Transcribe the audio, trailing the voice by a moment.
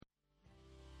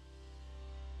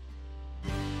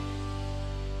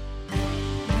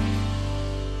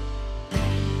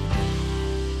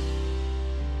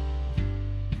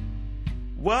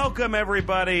Welcome,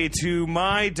 everybody, to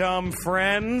My Dumb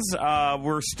Friends.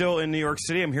 We're still in New York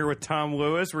City. I'm here with Tom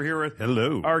Lewis. We're here with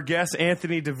our guest,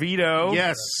 Anthony DeVito.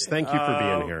 Yes, thank you for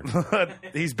being here.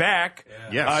 He's back.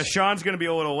 Yes. Sean's going to be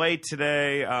a little late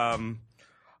today. I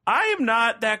am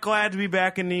not that glad to be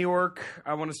back in New York.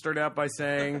 I want to start out by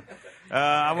saying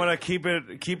I want to keep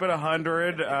it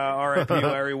 100. R.I.P.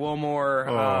 Larry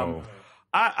Wilmore.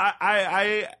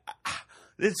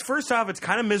 It's first off, it's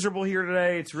kind of miserable here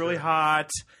today. It's really hot.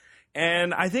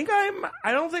 And I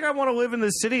don't think I want to live in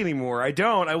this city anymore. I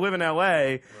don't. I live in LA.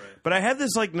 Right. But I have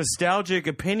this like nostalgic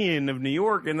opinion of New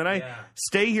York, and then I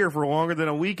stay here for longer than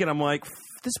a week, and I'm like,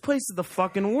 this place is the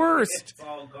fucking worst. It's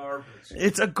all garbage.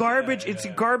 It's a garbage. It's a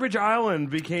garbage island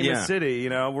became a city.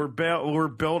 You know, we're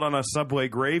built on a subway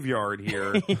graveyard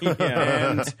here,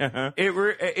 and and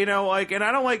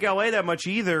I don't like LA that much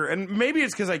either. And maybe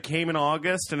it's because I came in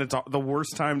August and it's the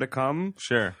worst time to come.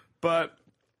 Sure, but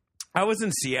I was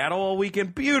in Seattle all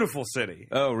weekend. Beautiful city.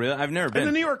 Oh, really? I've never been. And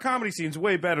the New York comedy scene's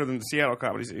way better than the Seattle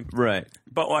comedy scene. Right.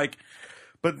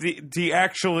 But the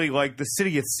actually like the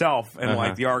city itself and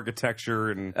like the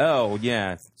architecture and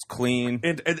it's clean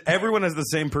and everyone has the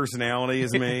same personality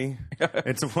as me.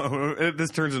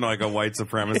 This turns into like a white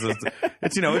supremacist.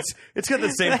 It's got the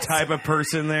same type of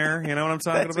person there. You know what I'm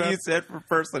talking That's about? what you said for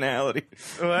personality,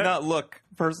 not look.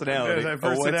 Personality. White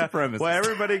supremacist. Well,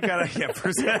 everybody kind of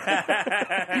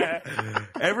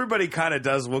everybody kind of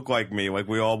does look like me. Like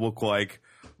we all look like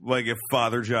if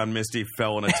Father John Misty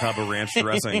fell in a tub of ranch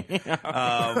dressing. But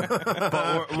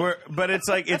it's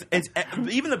like it's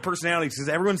even the personalities, because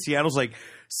everyone in Seattle's like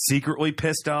secretly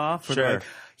pissed off. Sure. Like,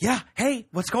 yeah, hey,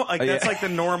 what's going? Like that's like the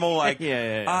normal like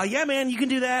yeah, man, you can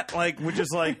do that. Like, which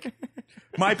is like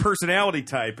my personality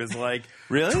type is like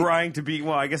really trying to be.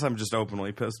 Well, I guess I'm just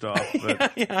openly pissed off. But I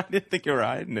didn't think you were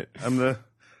hiding it. I'm the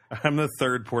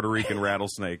third Puerto Rican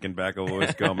rattlesnake in back of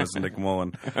Luis Gomez and Nick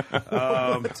Mullen.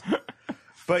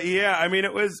 But yeah, I mean,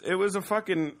 it was a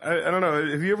fucking. I don't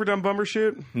know. Have you ever done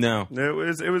Bumbershoot? No.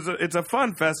 It's a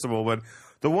fun festival, but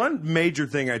the one major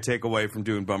thing I take away from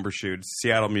doing Bumbershoot,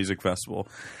 Seattle Music Festival,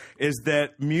 is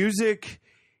that music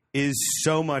is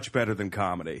so much better than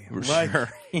comedy. Like, sure.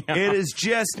 Yeah. It is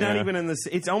just not even in this.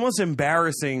 It's almost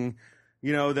embarrassing,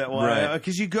 that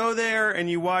because you go there and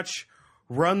you watch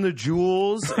Run the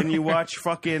Jewels and you watch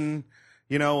fucking,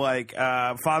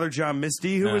 Father John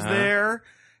Misty who was there.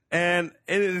 And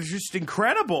it is just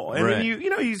incredible. And then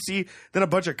you see then a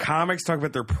bunch of comics talk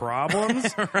about their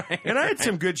problems. And I had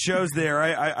some good shows there.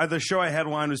 I the show I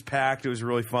headlined was packed. It was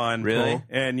really fun. Really? Cool.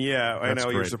 And I know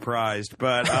you're surprised,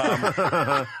 but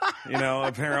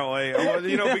apparently,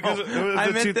 because it was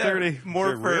I meant 2:30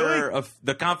 more for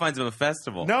the confines of a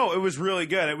festival. No, it was really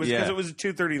good. It was because it was at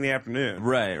 2:30 in the afternoon.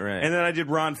 Right. And then I did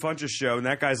Ron Funch's show, and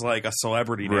that guy's like a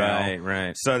celebrity now.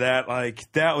 Right. So that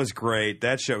was great.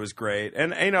 That show was great.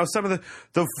 And some of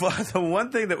the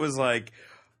one thing that was like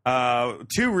a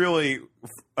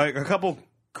couple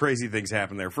crazy things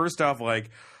happened there. First off, like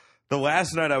the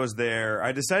last night I was there,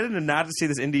 I decided not to see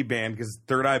this indie band because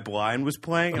Third Eye Blind was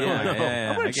playing. And I'm like,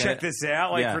 I'm going to check this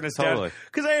out, for nostalgia.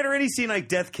 Because I had already seen like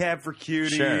Death Cab for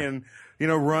Cutie and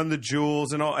Run the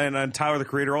Jewels and Tyler the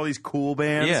Creator, all these cool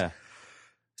bands. Yeah.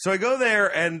 So I go there,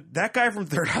 and that guy from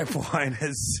Third Eye Blind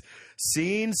has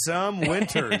seen some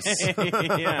winters. Oh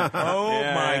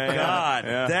my God.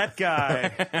 Yeah. That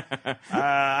guy.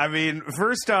 I mean,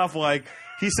 first off, like,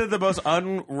 he said the most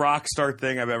un-rock star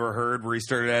thing I've ever heard, where he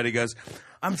started out, he goes,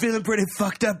 I'm feeling pretty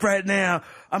fucked up right now.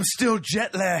 I'm still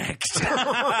jet lagged. That's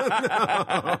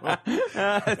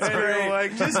great.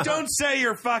 Like, just don't say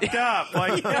you're fucked up.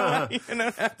 Like, you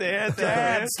don't have to add that.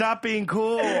 Dad, stop being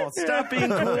cool. Stop being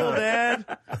cool, Dad.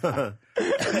 A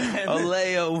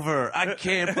layover. I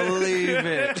can't believe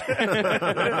it.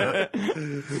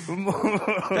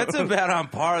 That's about on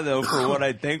par, though, for what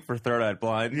I think for Third Eye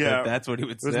Blind. Yeah, that's what he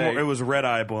would say. It was Red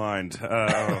Eye Blind.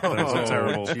 That's a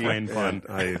terrible plain pun.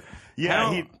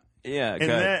 No,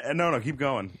 keep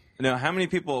going. No, how many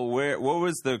people? What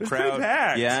was the crowd? Pretty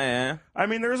packed. Yeah. I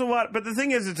mean, there's a lot, but the thing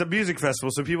is, it's a music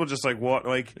festival, so people just like what,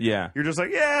 like, you're just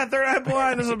like, Third Eye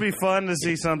Blind. This will be fun to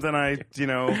see something I,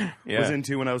 was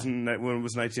into when it was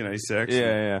 1996.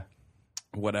 Yeah.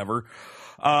 Whatever.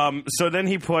 So then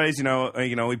he plays. He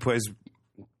plays.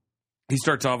 He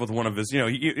starts off with one of his.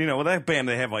 With that band,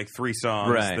 they have like 3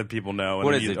 songs that people know. And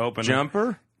what then is it? Open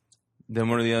Jumper. Then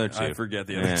what are the other 2? I forget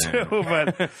the other 2,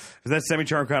 but is that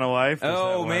Semi-Charmed Kind of Life?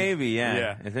 Oh, maybe,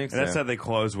 yeah. I think so. And that's how they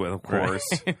close with, of course.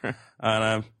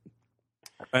 And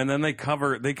And then they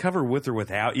cover With or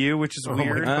Without You, which is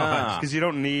weird because you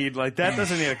don't need that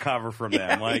doesn't need a cover from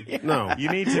them. No, you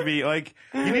need to be you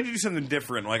need to do something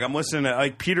different. I'm listening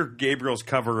to Peter Gabriel's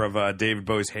cover of David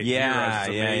Bowie's Hey yeah,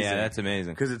 that's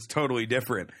amazing because it's totally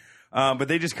different. But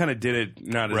they just kind of did it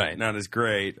not as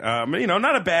great.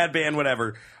 Not a bad band,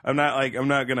 whatever. I'm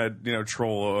not gonna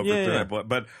troll over that,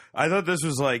 but I thought this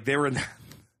was they were in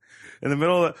the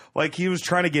middle of he was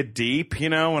trying to get deep,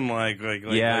 and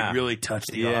really touch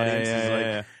the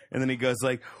audience. And then he goes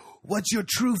what's your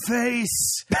true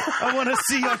face? I want to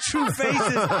see your true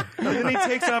faces. And then he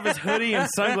takes off his hoodie and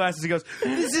sunglasses. He goes,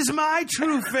 this is my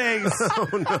true face. Oh,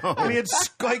 no. And he had,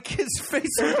 his face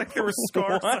looked like there were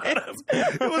scars on him.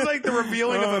 It was the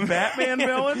revealing of a Batman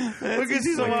villain because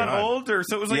he's a lot older.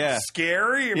 So it was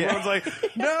scary. Everyone's like,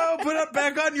 no,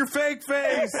 back on your fake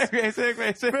face. Okay, fake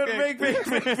face. Fake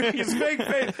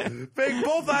face. Fake,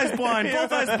 both eyes blind.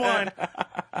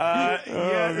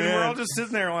 We're all just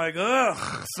sitting there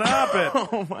ugh, stop it.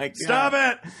 Oh my God. Stop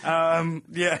it.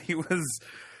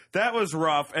 That was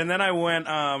rough. And then I went,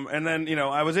 and then,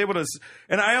 I was able to,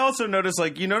 and I also noticed,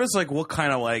 what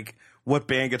kind of, what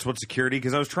band gets what security?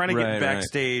 Because I was trying to get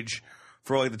backstage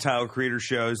for the Tyler Creator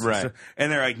shows. Right.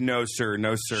 And they're like, no, sir.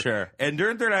 Sure. And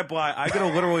during Third Eye Blind, I could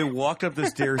have literally walked up the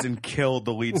stairs and killed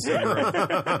the lead singer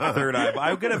of Third Eye.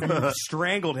 I could have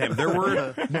strangled him.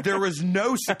 There was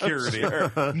no security.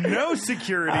 No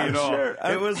security at all. Sure.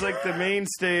 It was the main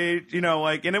stage,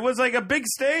 and it was a big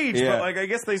stage, but I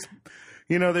guess they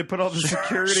they put all the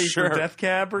security for Death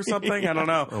Cab or something. I don't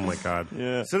know. Oh my God.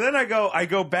 Yeah. So then I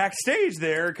go backstage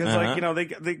there because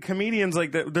the comedians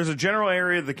there's a general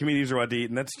area the comedians are allowed to eat,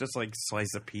 and that's just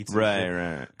slice of pizza.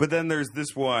 Right. But then there's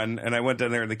this one, and I went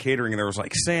down there in the catering, and there was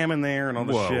salmon there and all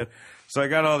this shit. So I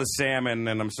got all the salmon,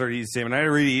 and I'm starting to eat salmon. I had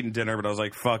already eaten dinner, but I was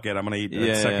like, "Fuck it, I'm gonna eat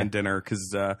a second dinner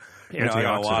because I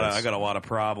got a lot of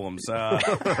problems."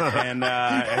 And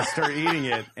I start eating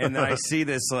it, and then I see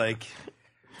this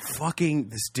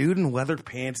this dude in leather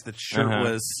pants that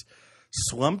shirtless,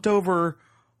 slumped over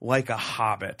like a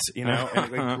hobbit,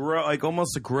 and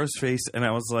almost a gross face. And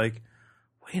I was like,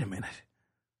 "Wait a minute,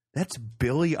 that's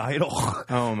Billy Idol."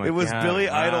 Oh my! It was God. Billy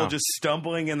Wow. Idol just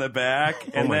stumbling in the back,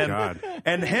 and God.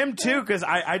 And him too, because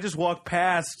I just walked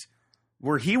past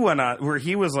where he went on, where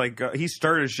he was he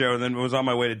started a show and then was on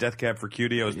my way to Death Cab for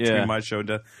Cutie. I was between my show and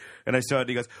Death. And I saw it, and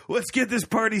he goes, let's get this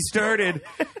party started.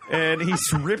 And he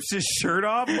rips his shirt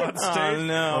off on stage. Oh,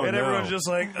 no. And everyone's just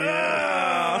like,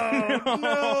 no.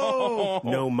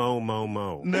 No, mo.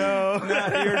 No.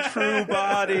 Not your true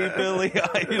body, Billy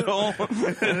Idol.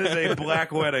 It is a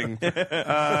black wedding.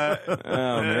 Oh,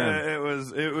 man.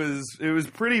 It was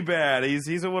pretty bad.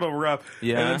 He's a little rough.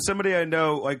 Yeah. And then somebody I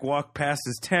know, walked past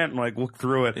his tent and, looked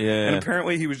through it. Yeah. And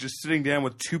apparently he was just sitting down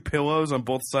with two pillows on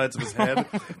both sides of his head,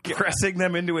 pressing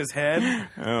them into his head.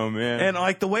 Oh man!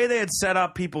 And the way they had set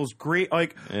up people's green,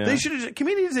 they should have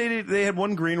comedians. They had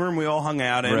one green room we all hung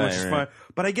out in, which is fine.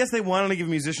 But I guess they wanted to give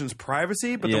musicians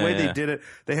privacy. But the way they did it,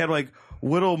 they had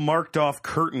little marked off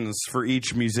curtains for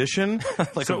each musician.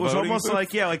 So it was almost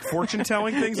booth? Fortune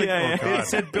telling things. It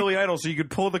said Billy Idol, so you could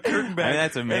pull the curtain back.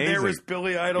 That's amazing. And there was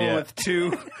Billy Idol with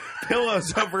two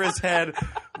pillows over his head.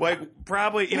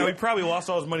 Probably, he probably lost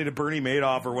all his money to Bernie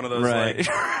Madoff or one of those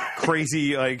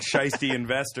crazy shiesty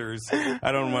investors.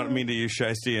 I don't mean to use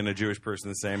shiesty and a Jewish person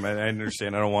the same. I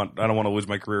understand. I don't want to lose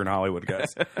my career in Hollywood,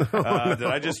 guys. Did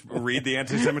I just read the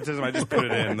anti-Semitism? I just put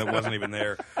it in that wasn't even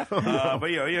there.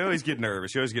 But you always get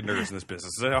nervous. You always get nervous in this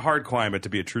business. It's a hard climate to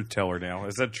be a truth teller now. I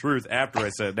said truth after I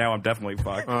said it. Now I'm definitely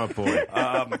fucked. Oh boy,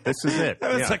 this is it.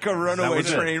 It's like a runaway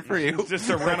train for you. Just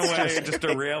a runaway, just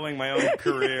derailing my own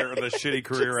career, the shitty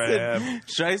career I have.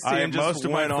 Most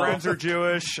of my friends are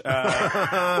Jewish.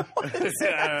 What did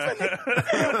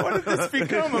this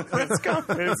become? A Prince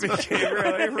company? It became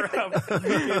really rough.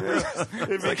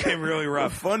 It became really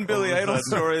rough. A fun Billy Idol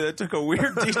story that took a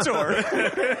weird detour.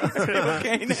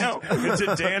 Okay, now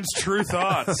into Dan's true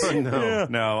thoughts.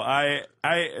 No, I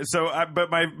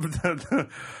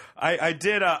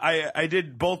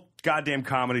did both goddamn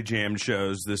Comedy Jam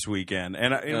shows this weekend,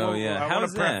 and I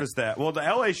want to preface that. Well, the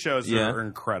LA shows are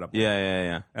incredible.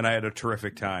 Yeah. And I had a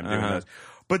terrific time doing those.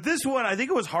 But this one, I think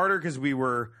it was harder because we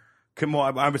were.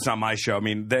 Well, it's not my show. I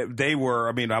mean, they were.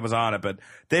 I mean, I was on it, but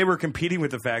they were competing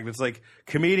with the fact that it's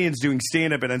comedians doing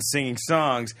stand-up and then singing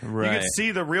songs. Right. You could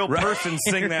see the real person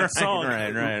sing that song.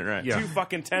 Right. 2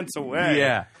 fucking tents away.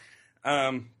 Yeah.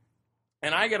 And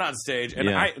I get on stage, and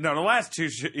the last two,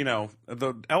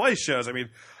 the LA shows, I mean,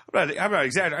 I'm not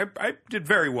exaggerating. I did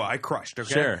very well. I crushed.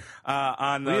 Okay, Sure.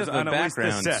 On You those, have the on at least the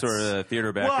background, sets. sort of the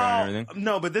theater background and everything.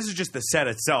 No, but this is just the set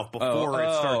itself before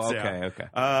it starts. Okay.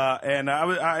 And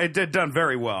I did done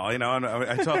very well. You know, and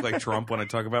I talk like Trump when I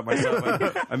talk about myself.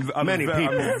 I'm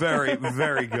very,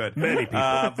 very good. Many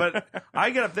people. But I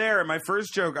get up there, and my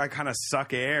first joke, I kind of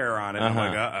suck air on it. I'm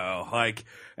like, like,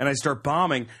 and I start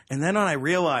bombing, and then when I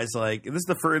realize, like, this is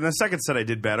the first. In the second set, I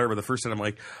did better, but the first set, I'm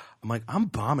like, I'm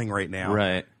bombing right now,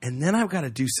 Right. And then I've got to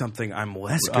do something I'm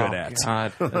less good at.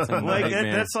 God, that's a Like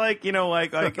nightmare. that's like, you know,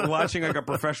 like watching like a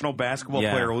professional basketball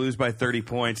Yeah. player lose by 30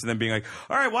 points and then being like,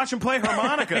 all right, watch him play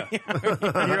harmonica.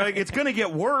 And you're like, it's gonna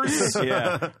get worse.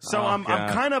 Yeah. So Oh, I'm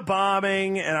God. kind of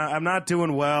bombing and I'm not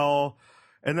doing well.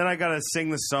 And then I got to sing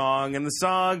the song, and the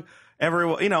song.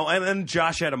 Everyone, you know, and then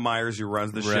Josh Adam Myers, who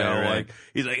runs the show, Right. like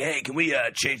he's like, "Hey, can we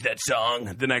change that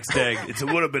song?" The next day, it's a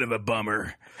little bit of a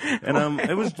bummer, and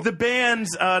it was the band's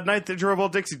 "Night That Drove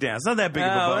Old Dixie Down." It's not that big of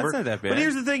a Oh, bummer. that's not that bad. But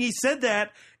here's the thing: he said that,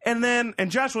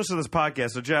 and Josh listens to this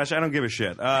podcast, so Josh, I don't give a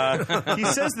shit. He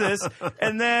says this,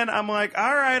 and then I'm like,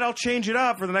 "All right, I'll change it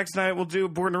up for the next night. We'll do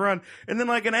Born to Run." And then,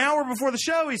 like an hour before the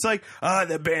show, he's like,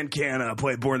 "That band can't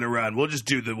play Born to Run. We'll just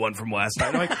do the one from last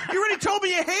night." I'm like, "You already told me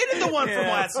you hated the one from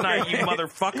last night, you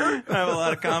motherfucker." I have a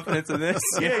lot of confidence in this.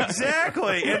 Yeah,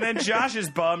 exactly. And then Josh is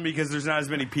bummed because there's not as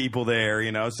many people there,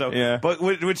 you know. So, Yeah. But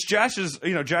which Josh is,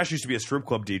 you know, Josh used to be a strip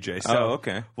club DJ. So, Oh,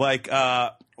 okay. Like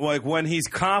when he's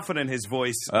confident, his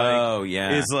voice,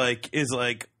 is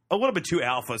like a little bit too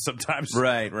alpha sometimes.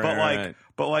 Right, But like, right.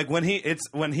 but like when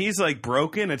he's like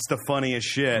broken, it's the funniest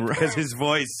shit because his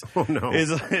voice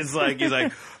is like he's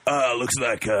like. Looks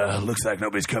like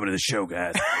nobody's coming to the show,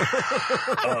 guys.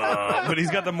 But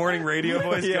he's got the morning radio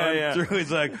voice going through.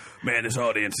 He's like, man, this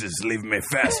audience is leaving me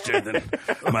faster than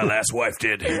my last wife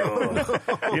did.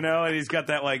 You know, and he's got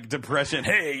that like depression.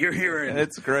 Hey, you're hearing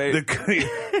That's great.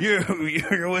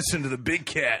 You're listening to the big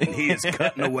cat, and he is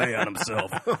cutting away on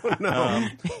himself.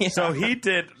 So he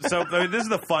did. So I mean, this is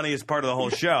the funniest part of the whole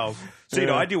show. So you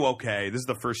know, I do okay. This is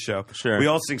the first show. Sure. We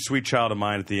all sing "Sweet Child of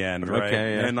Mine" at the end, right?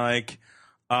 Okay, yeah. And like.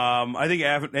 I think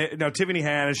Tiffany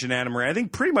Haddish and Anna Marie. I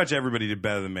think pretty much everybody did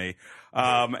better than me.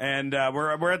 And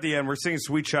we're at the end. We're singing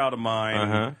 "Sweet Child of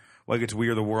Mine," like it's "We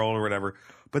Are the World" or whatever.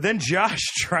 But then Josh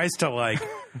tries to like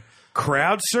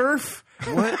crowd surf.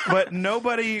 But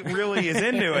nobody really is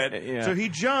into it. Yeah. So he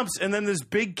jumps, and then this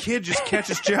big kid just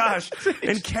catches Josh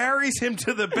and carries him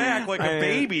to the back like a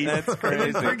baby. That's And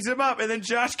crazy. then brings him up, and then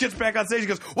Josh gets back on stage and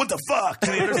goes, "What the fuck?" to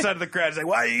the other side of the crowd. He's like,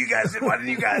 why didn't you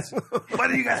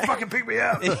guys fucking pick me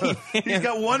up? He's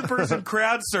got one person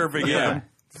crowd surfing him.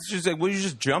 It's just like, well, you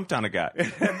just jumped on a guy. And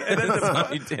then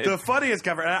what he did. the funniest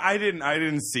cover. And I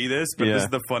didn't see this, but this is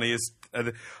the funniest.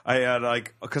 I had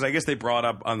like because I guess they brought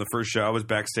up on the first show. I was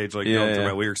backstage like going through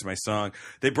my lyrics of my song.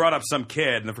 They brought up some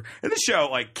kid, and the show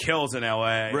like kills in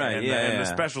L.A. Right? And the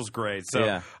special's great.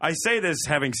 So I say this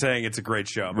saying it's a great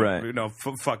show. But, Right. You know,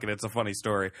 fuck it, it's a funny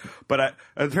story. But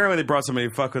apparently they brought somebody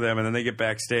to fuck with them, and then they get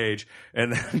backstage,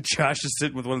 and then Josh is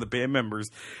sitting with one of the band members,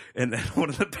 and then one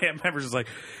of the band members is like,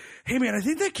 "Hey man, I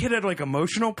think that kid had like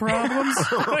emotional problems."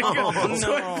 So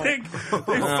I think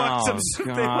they fucked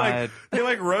some. They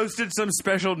like roasted some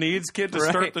special needs kid to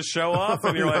start the show off,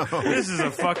 and you're like, "This is a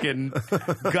fucking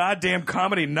goddamn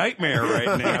comedy nightmare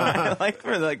right now." I like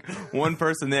for like one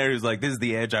person there who's like, "This is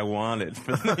the edge I wanted."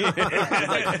 Like,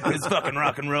 it's fucking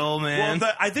rock and roll, man.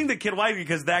 Well, I think the kid liked it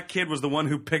because that kid was the one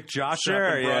who picked Josh up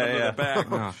and brought him to the back.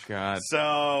 Oh god.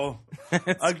 So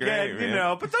again, great, you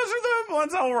know, but those are the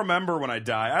ones I'll remember when I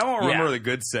die. I won't remember the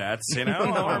good sets, you know.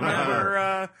 I'll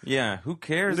remember Who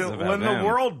cares about when them? the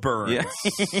world burns. Yeah.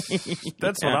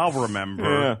 That's what I'll remember.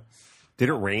 Yeah. Did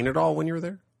it rain at all when you were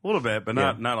there? A little bit, but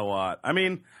not a lot. I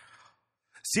mean,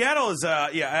 Seattle is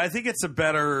I think it's a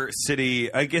better city.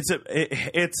 Like it's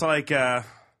a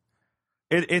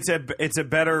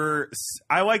better.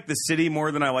 I like the city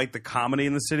more than I like the comedy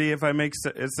in the city, if I make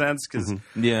sense, because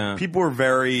people are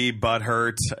very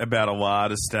butthurt about a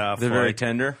lot of stuff. They're very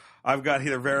tender.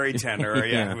 They're very tender.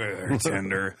 Very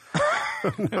tender.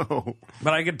 No.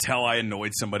 But I could tell I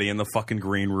annoyed somebody in the fucking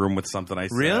green room with something I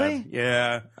said. Really?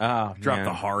 Yeah. Oh, Dropped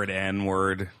the hard N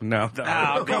word. No. The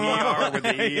ER with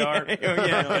the ER.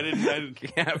 I didn't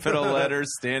Capital letters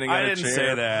standing on a chair. I didn't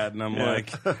say that. And I'm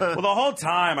like, well, the whole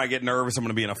time I get nervous I'm going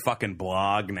to be in a fucking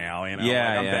blog now. You know? Yeah,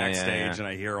 like I'm yeah, backstage yeah. and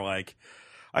I hear like,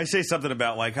 I say something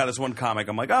about like how this one comic,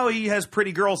 I'm like, oh, he has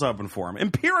pretty girls open for him.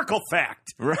 Empirical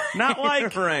fact. Right. Not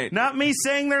like, Right. not me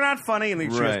saying they're not funny.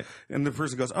 And, Right. and the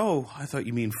person goes, oh, I thought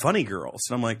you mean funny girls.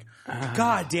 And I'm like,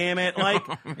 God damn it. Like,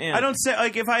 man. I don't say,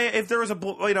 like, if there was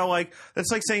like,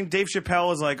 that's like saying Dave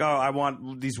Chappelle is like, oh, I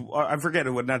want these, I forget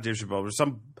who, not Dave Chappelle, but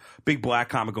some big black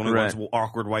comic only Right. wants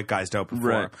awkward white guys to open for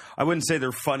Right. him. I wouldn't say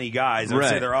they're funny guys. I would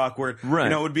say Right. they're awkward. Right. You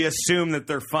know, it would be assumed that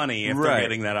they're funny if they're Right.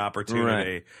 getting that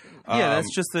opportunity. Right. Yeah,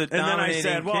 that's just the and then I dominating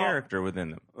said, well, character within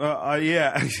them. yeah, Right,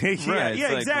 yeah, it's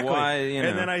like, exactly. why, you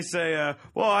And know. then I say,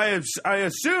 well, I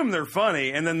assume they're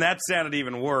funny, and then that sounded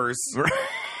even worse.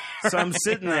 So I'm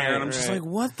sitting there, and I'm just Right. like,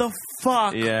 what the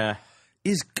fuck Yeah.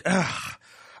 is?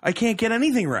 I can't get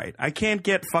anything right. I can't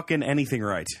get fucking anything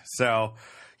right. So.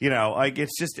 You know, like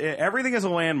it's just everything is a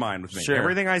landmine with me. Sure.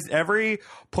 Every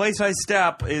place I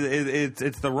step,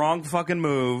 it's the wrong fucking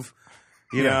move.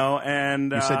 You know,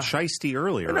 and You said shiesty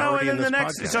earlier. no, already and then in the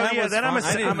this next, podcast. so That yeah, was then fine.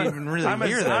 I didn't even really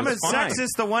hear that. I'm a It was fine.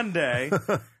 sexist the one day,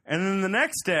 and then the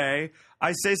next day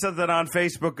I say something on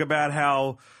Facebook about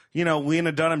how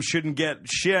Lena Dunham shouldn't get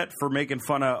shit for making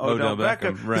fun of Odell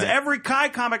Beckham because right. every Kai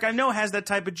comic I know has that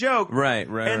type of joke, Right.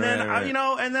 And then right.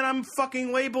 and then I'm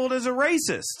fucking labeled as a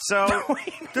racist. So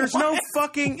there's no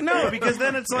fucking because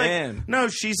then it's like Man. no,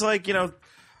 she's like the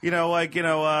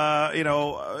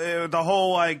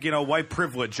whole white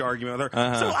privilege argument with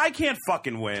her. So I can't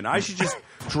fucking win. I should just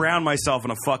drown myself in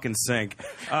a fucking sink. Is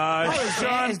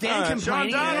Dan Sean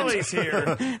complaining? Donnelly's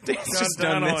here. Dan's just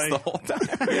done this the whole time.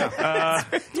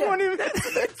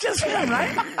 Just him,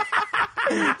 right?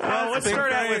 Well, let's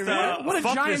start out with What a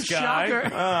fuck giant this guy.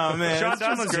 shocker. Oh, man. Sean that's just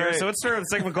Donnelly's here, great. so let's start with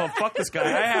a segment called "Fuck This Guy."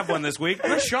 I have one this week.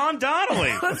 Sean Donnelly.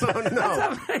 How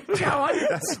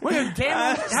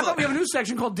about we have a new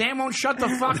section called Dan Won't Shut the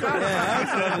Fuck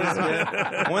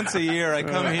Up? Once a year, I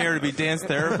come here to be dance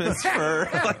therapist for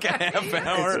like a half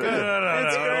hour.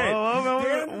 It's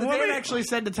Dan actually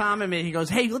said to Tom and me, he goes,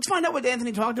 hey, let's find out what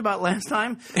Anthony talked about last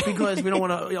time because we don't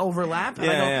want to overlap. And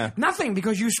I go, Yeah. nothing,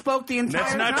 because you spoke the entire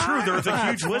That's not time. true. There was a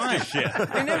huge list of shit.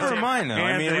 Hey, never mind, though.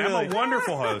 I mean, Anthony, really. I'm a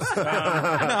wonderful host. No,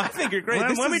 I think you're great.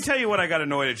 Let me tell you what I got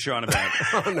annoyed at Sean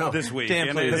about this week. Dan,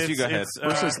 And please, you go ahead.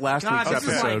 This is last God, week's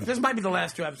this, this might be the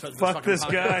last two episodes. Of Fuck this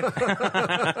fucking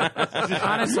podcast. guy.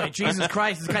 Honestly, Jesus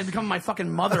Christ, this guy's becoming my fucking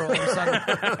mother all of a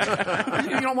sudden. He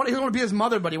doesn't want to be his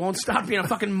mother, but he won't stop being a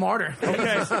fucking martyr.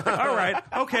 Okay. All right.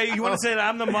 Okay. You want to say that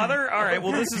I'm the mother? All right.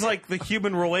 Well, this is like the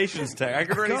human relations tag. I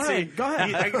can already see. Go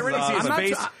ahead. I can already see his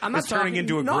face is turning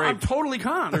into a No, I'm grape. totally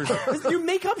calm. You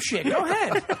make up shit. Go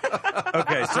ahead.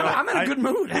 Okay. So I'm in a good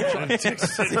mood, actually.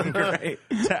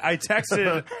 I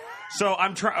texted. So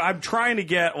I'm trying to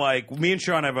get me and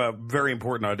Sean have a very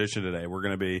important audition today. We're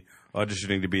going to be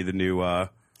auditioning to be the new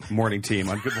morning team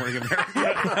on Good Morning America.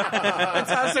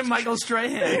 That's us and Michael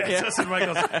Strahan. It's us and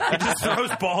Michael. He just throws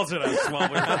balls at us while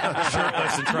we're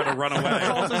shirtless and try to run away.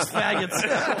 Calls us faggots.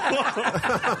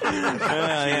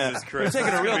 Jesus Christ. We're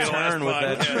taking a real It's gonna be the turn with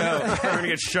last that podcast. show. We're going to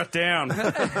get shut down.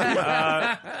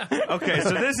 Okay, so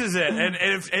this is it. And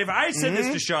if I said this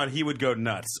to Sean, he would go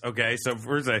nuts. Okay, so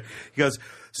first he goes,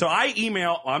 so I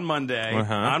email on Monday.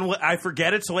 I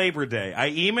forget it's Labor Day. I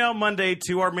email Monday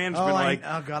to our management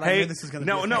oh, God, I hey, knew this was gonna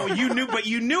no, be- no,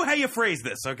 you knew how you phrased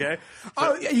this, okay?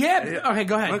 Oh, yeah. Okay,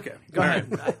 go ahead. Okay. Go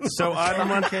ahead. So on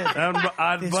Monday,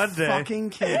 This fucking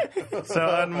kid. so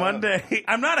on Monday,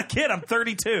 I'm not a kid. I'm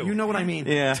 32. You know what I mean.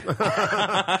 Yeah.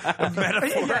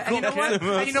 Metaphorical. And you know what?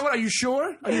 And you know what? Are you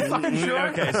sure? Are you fucking sure?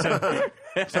 Okay,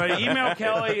 so I email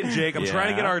Kelly and Jake. I'm trying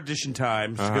to get our audition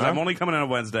times because I'm only coming in on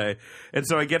Wednesday. And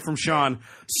so I get from Sean,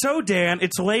 so Dan,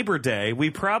 it's Labor Day. We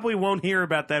probably won't hear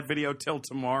about that video till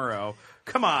tomorrow.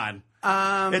 Come on.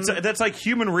 That's like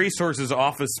human resources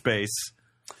office space.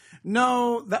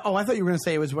 No. I thought you were going to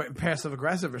say it was passive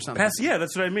aggressive or something. Yeah,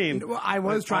 that's what I mean. Well, I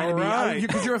was trying to be All right.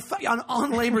 because you're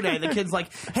on Labor Day. The kid's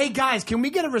like, "Hey guys, can we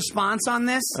get a response on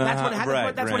this?" That's what he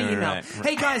emailed. Right.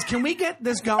 Hey guys, can we get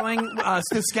this going?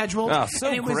 This scheduled. Oh, so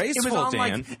And it was graceful, on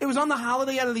Dan. it was on the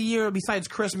holiday out of the year besides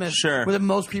Christmas, Sure. where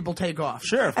most people take off.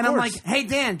 Sure, of and I'm course. like, "Hey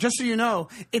Dan, just so you know,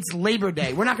 it's Labor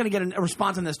Day. We're not going to get a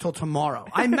response on this till tomorrow."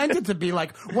 I meant it to be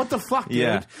like, "What the fuck, dude?"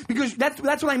 Yeah. Because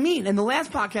that's what I mean. In the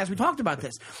last podcast, we talked about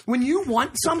this. When you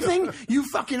want something, you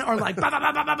fucking are like, bah, bah,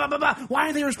 bah, bah, bah, bah, bah. Why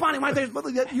aren't they responding? Why aren't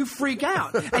they? You freak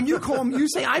out, and you call them. You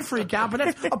say I freak out, but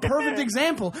that's a perfect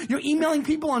example. You're emailing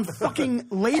people on fucking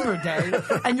Labor Day,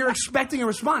 and you're expecting a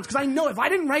response. Because I know if I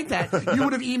didn't write that, you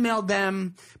would have emailed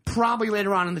them probably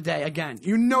later on in the day. Again,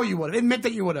 you know you would have. Admit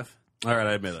that you would have. All right,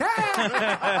 I admit it. And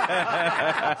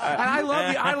I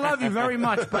love you. I love you very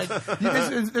much. But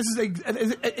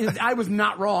I was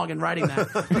not wrong in writing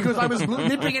that because I was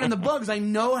nipping it in the bugs. I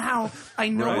know what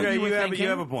Okay, you were thinking. you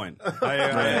have a point.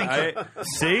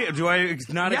 See, do I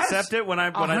not accept it when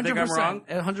I think I'm wrong?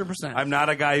 100%. I'm not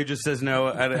a guy who just says no.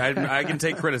 I can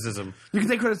take criticism. You can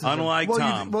take criticism. Unlike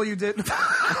Tom. You did.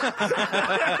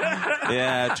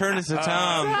 Yeah, turn it to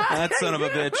Tom. That son of a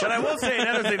bitch. But I will say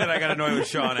another thing that I got annoyed with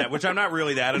Sean at, which I'm not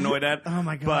really that annoyed at. Oh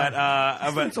my god!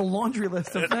 But it's a laundry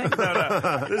list of things.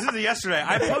 No. This is yesterday.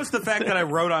 I post the fact that I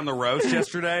wrote on the roast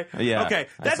yesterday. Yeah, okay,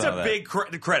 that's a big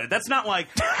credit. That's not like,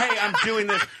 hey, I'm doing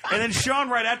this, and then Sean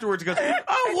right afterwards goes,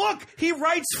 oh look, he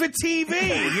writes for TV.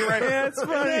 Yeah, it's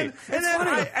funny.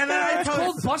 And then I It's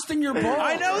called busting your balls.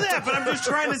 I know that, but I'm just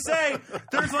trying to say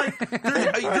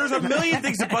there's a million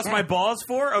things to bust my balls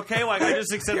for. Okay, like I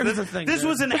just accept Here's this. the thing, This dude.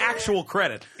 was an actual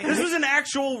credit. This was an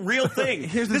actual real thing.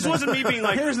 Here's the This thing. wasn't me being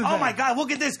like, Here's the oh thing. my god,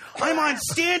 look at this. I'm on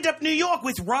Stand Up New York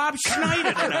with Rob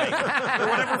Schneider tonight, or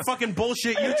whatever fucking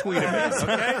bullshit you tweeted me.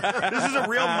 Okay, this is a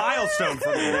real milestone for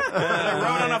me. That I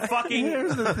wrote on a fucking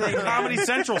Here's the thing. Comedy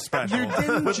Central special You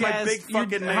didn't with my just, big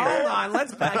fucking name. Hold on,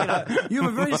 let's back it up. You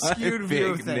have a very skewed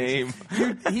view of big things.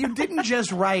 name. You didn't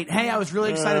just write, hey, I was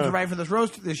really excited to write for this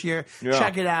roast this year. Yeah.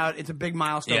 Check it out. It's a big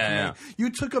milestone Yeah, for me. yeah. You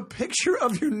took a picture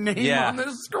of your name Yeah. on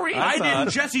the screen. I saw didn't.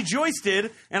 it. Jesse Joyce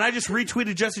did, and I just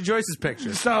retweeted Jesse Joyce's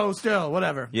picture. So, still,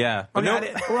 whatever. Yeah. But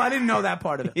Okay, I didn't know that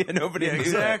part of it. Yeah, nobody knew that.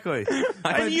 Exactly.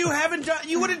 And you haven't done.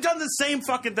 You would have done the same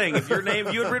fucking thing if your name.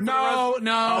 You had written. No.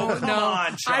 Oh, come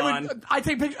on, Sean. I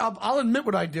take pictures. I'll admit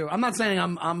what I do. I'm not saying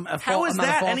I'm a fault. How is I'm not a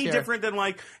that fault any here. different than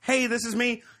like, hey, this is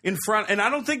me in front, and I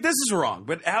don't think this is wrong,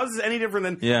 but how is this any different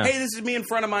than, Yeah. hey, this is me in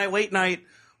front of my late night,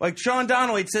 like Sean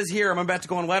Donnelly says here, I'm about to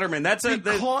go on Letterman. That's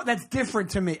That's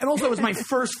different to me. And also, it was my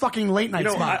first fucking late night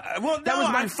spot. that was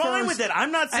my fine with it.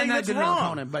 I'm not saying and that's I did wrong. an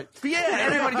opponent, but Yeah,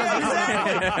 everybody does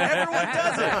exactly. Everyone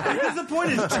does it. Because the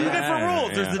point is two different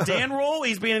rules. There's the Dan rule,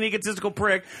 he's being an egotistical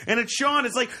prick, and it's Sean,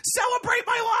 it's like, celebrate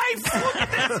my life! Look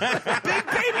at this! Big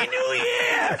baby New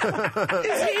Year!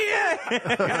 Is here!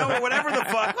 Whatever the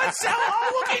fuck. Let's sell.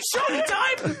 Oh, look at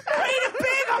Showtime! Made it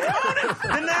big, I'm on it!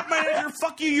 Then that manager,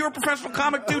 fuck you, you're a professional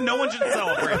comic too, no one should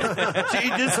celebrate it. So you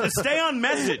just stay on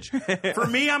message. For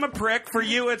me, I'm a prick. For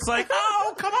you, it's like,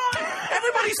 oh, come on!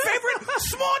 Everybody's favorite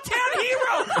small town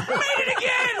hero! Made it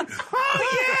again!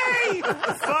 Oh, yay!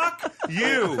 Fuck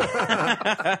you.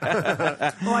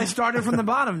 well, I started from the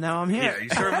bottom. Now I'm Yeah, here. you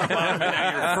started from the bottom,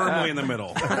 now you're firmly in the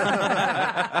middle.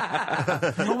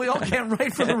 Well, we all can't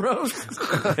write for the roast.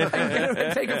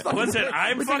 Take a fucking Listen, pic.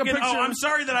 I'm We take a fucking. picture. Oh, I'm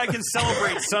sorry that I can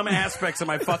celebrate some aspects of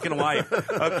my fucking life.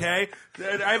 Okay,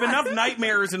 I have enough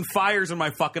nightmares and fires in my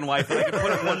fucking life that I can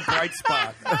put in one bright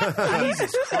spot.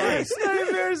 Jesus Christ!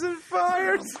 Nightmares and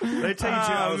fires. I tell you, too,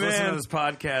 I was man. listening to this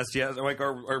podcast. Yeah, like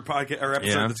our podcast, our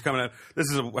episode Yeah. that's coming out.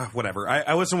 This is whatever.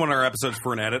 I listened to one of our episodes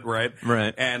for an edit, right?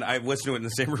 Right. And I listened to it in the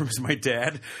same room as my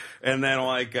dad. And then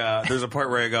like, there's a part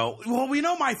where I go, "Well, we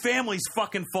know my family's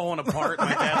fucking falling apart." And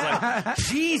my dad's like,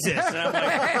 "Jesus!" And I'm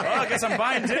like, "Oh, I guess I'm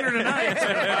buying dinner tonight." So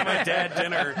I buy my dad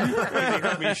dinner. He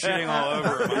heard me shitting all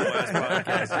over my last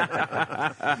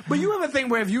podcast. But you have a thing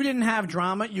where if you didn't have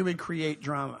drama, you would create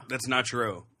drama. That's not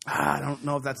true. I don't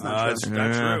know if that's not true. It's not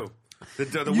Yeah. true.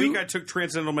 The week I took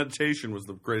transcendental meditation was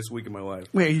the greatest week of my life.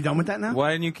 Wait, are you done with that now?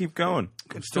 Why didn't you keep going?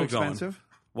 It's still too going. expensive.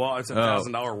 Well, it's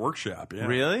 $1,000 workshop. Yeah.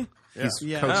 Really? Yeah.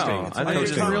 Yeah. coasting. It's I like think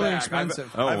it's it's really back.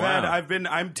 expensive. Oh, wow.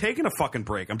 I'm taking a fucking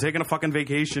break. I'm taking a fucking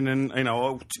vacation in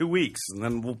 2 weeks, and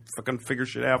then we'll fucking figure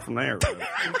shit out from there.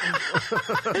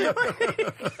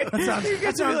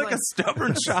 That sounds like a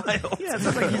stubborn child. Yeah, it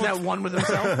sounds like he's at one with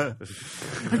himself.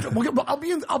 I'll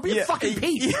be in fucking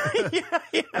peace.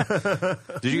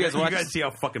 Did you guys You watch? guys see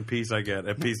how fucking peace I get.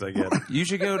 At peace I get. You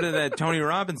should go to that Tony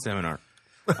Robbins seminar.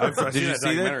 I've Did you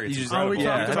see that? You just, Oh, we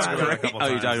yeah, talked that's about it. great. A couple Oh,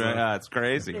 you times, talked about yeah. it? It's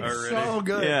crazy. It's Already. so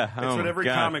good. Yeah, It's oh what my every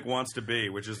God. comic wants to be,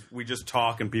 which is we just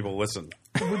talk and people listen.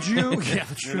 Would you? Yeah,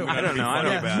 true. I don't know. I Funny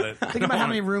don't. about it. Think about how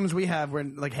many rooms we have where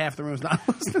like half the room's not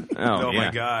listening. Oh, Oh my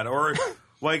god! Or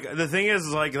like the thing is,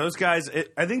 like those guys.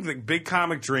 I think the big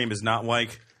comic dream is not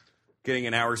like getting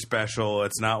an hour special.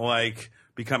 It's not like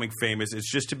becoming famous. It's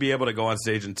just to be able to go on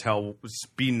stage and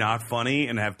be not funny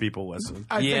and have people listen.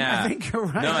 Yeah. I think you're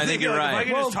right. No, I think you're If I right.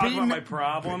 can Well, just talk be about ma- my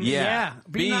problems. Yeah. Yeah.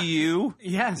 Be Be not- you.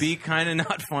 Yes. Be kind of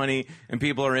not funny, and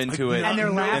people are into it. And they're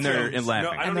laughing. And they're No, laughing.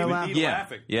 I don't And they're even laughing. need yeah.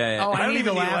 laughing. Yeah. Oh, I I don't need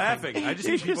even the need laughing. laughing. I just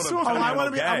need people to Oh, tell me I I'm want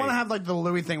to be. I okay. want to have like the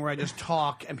Louis thing where I just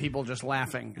talk and people just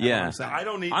laughing. at Yeah. what I'm saying. I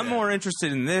don't need. I'm that. more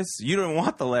interested in this. You don't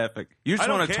want the laughing. You I just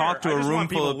don't want to care. talk to I a just room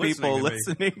want full of people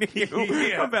listening listening to you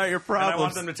Yeah. about your And I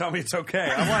want problems. them to tell me it's okay.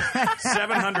 okay. I want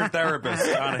 700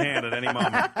 therapists on hand at any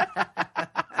moment.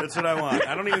 That's what I want.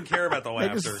 I don't even care about the They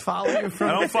laughter. just follow you from.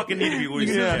 I don't fucking need to be Louis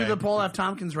You C.K. do the Paul F.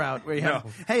 Tompkins route where you have,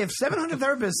 No. hey, if 700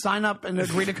 therapists sign up and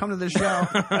agree to come to the show,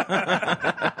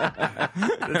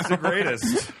 It's the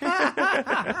greatest.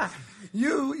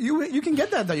 you can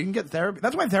get that though. You can get therapy.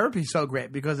 That's why therapy is so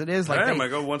great because it is like I they-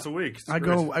 go once a week. It's I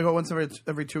crazy. go once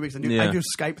every 2 weeks. I do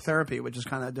Skype therapy, which is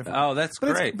kind of different. Oh, that's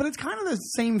but great. But it's kind of the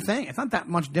same thing. It's not that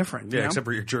much different. Yeah, you know? except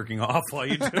for you're jerking off while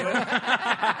you do it.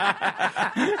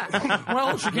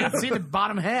 well, she can't see the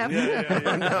bottom half.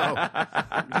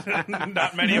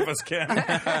 Not many of us can.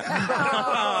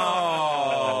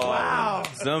 Wow.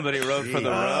 Somebody wrote for the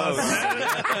road.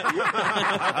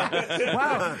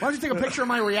 Wow. Why don't you take a picture of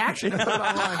my reaction?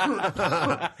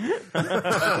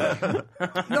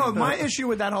 No, my issue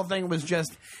with that whole thing was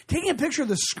just taking a picture of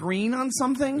the screen on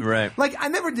something. Right. Like, I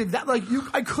never did that. Like,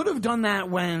 I could have done that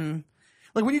when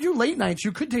you do late nights,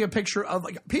 you could take a picture of,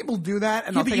 like, people do that,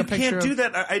 and I'll But take you a picture can't do of,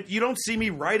 that. You don't see me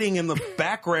writing in the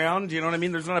background. You know what I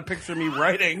mean? There's not a picture of me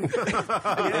writing.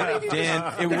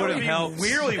 Dan, it would have helped.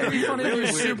 Weirdly, It'd be funny if you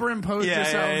superimposed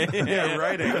yourself. Yeah,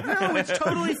 writing. No, it's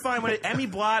totally fine. When Emmy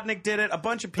Blotnick did it, a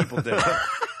bunch of people did it.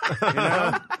 You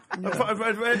know,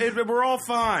 we're all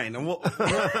fine. And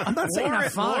I'm not saying I'm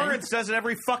fine. Lawrence does it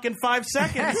every fucking 5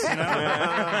 seconds. You know,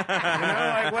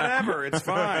 like whatever. It's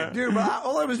fine. Dude, but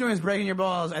all I was doing is breaking your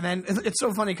balls, and then it's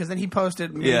so funny because then he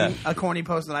posted me a corny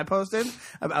post that I posted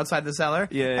outside the cellar,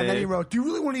 and then he wrote, "Do you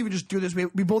really want to even just do this? We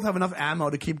both have enough ammo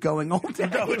to keep going all day."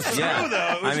 No, it's true Yeah.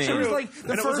 though. It was I mean- true. It was like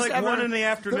the And it first was like ever 1 in the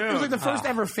afternoon. It was like the first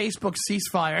ever Facebook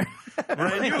ceasefire.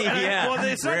 Right? Yeah, Well,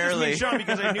 it's not rarely. just me, Sean,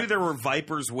 because I knew there were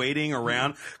vipers waiting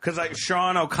around. Because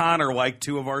Sean O'Connor liked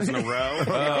 2 of ours in a row, and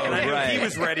I knew right. he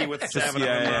was ready with 7 of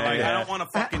them. yeah, Like, yeah. I don't want to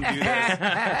fucking do this.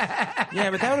 Yeah,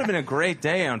 but that would have been a great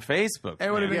day on Facebook.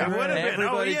 It would have been man. great. Would've been.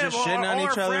 Everybody just shitting on all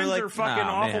each our other friends like are fucking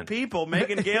nah, awful man. people.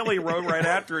 Megan Gailey wrote right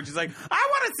after it. She's like, "I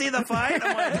want to see the fight."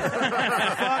 I'm like,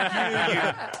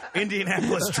 "Fuck you, you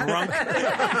Indianapolis drunk."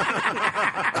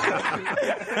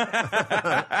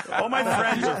 All my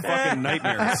friends are fucking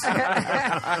nightmares.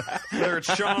 Whether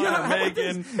it's Sean or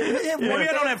Megan. Maybe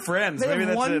I don't have friends. They Maybe have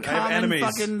that's one it. I have common enemies.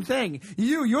 fucking thing.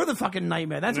 You're the fucking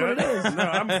nightmare. That's what it is. No,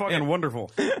 I'm fucking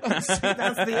wonderful. That's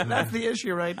the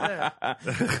issue right there. Oh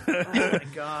my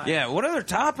god. Yeah, what other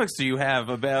topics do you have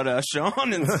about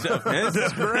Sean and stuff? Man, this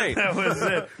is great. That was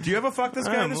it. Do you have a fuck this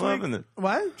guy I'm this loving week? it.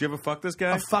 What? Do you have a fuck this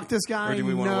guy? Fuck this guy. Or do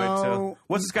we want to wait No. till?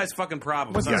 What's this guy's fucking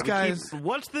problem? What's Sorry, this we guy's? keep-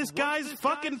 What's this guy's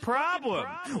fucking problem?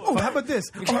 Oh, how about this?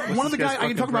 One of the guy's guys I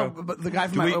can talk fucking about the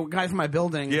guy from my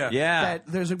building. Yeah. Yeah. That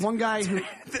there's one guy who.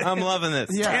 I'm loving this.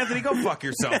 Yeah. Anthony, go fuck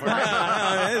yourself. all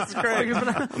right? It's great.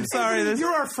 I'm sorry. This. You're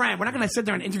our friend. We're not going to sit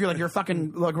there and interview like you're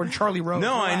fucking like we're Charlie Rose.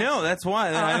 No, I Relax. know. That's why.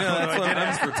 I know. That's I what did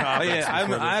ask for topics. Oh,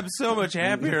 yeah, I'm so much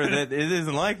happier that it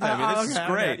isn't like that. I mean, this okay, is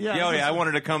great. okay. Yeah, Yeah, this I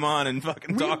wanted to come on and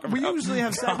fucking talk about. We usually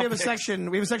have we have a topics. section.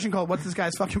 We have a section called "What's this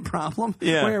guy's fucking problem?"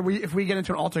 Yeah. Where if we get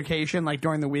into an altercation like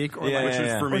during the week or Yeah, like, Which was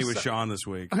yeah. for me with Sean this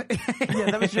week.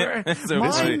 yeah, that was your So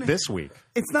mine. This week.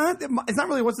 It's not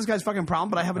really what's this guy's fucking problem,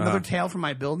 but I have another tale from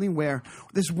my building where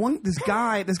this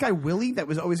guy Willie that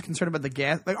was always concerned about the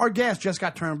gas. Like our gas just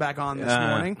got turned back on this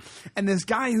morning, and this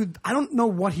guy who I don't know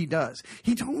what he does.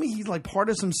 He told me he's like part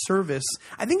of some service.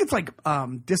 I think it's like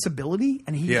disability,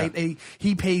 and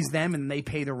he pays them and they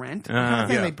pay the rent. I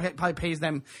think they probably pays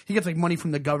them. He gets like money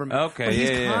from the government. Okay, but he's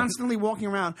yeah. constantly walking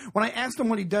around. When I asked him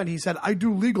what he did, he said, "I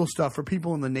do legal stuff for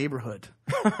people in the neighborhood."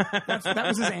 That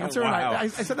was his answer. And Wow. I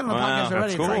said that on the Wow, podcast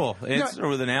already. that's cool. It's like, It's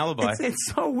with an alibi.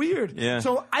 it's so weird. Yeah.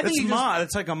 So I think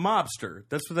It's like a mobster.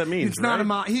 That's what that means. it's not a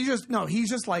right? he's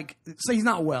just like so he's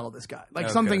not well. This guy, like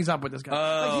something's up with this guy.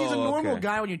 Like he's a normal okay.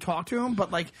 guy when you talk to him,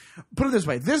 but like put it this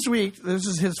way: this week, this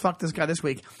is his fuck this guy. This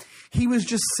week, he was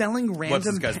just selling random. What's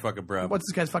this guy's fucking problem? What's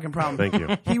this guy's fucking problem? Thank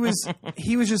you.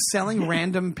 He was just selling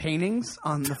random paintings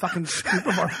on the fucking scoop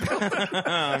of our building.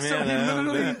 So he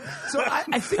literally. So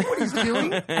I think what he's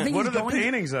doing. I think What he's are the going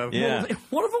paintings of? Yeah. Well,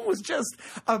 one of them was just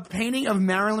a painting of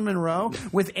Marilyn Monroe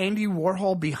with Andy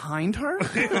Warhol behind her.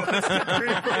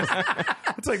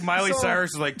 It's like Miley So-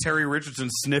 Cyrus is like Terry Richardson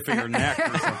sniffing her neck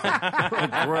or something.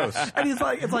 Gross. And it's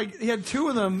like he had 2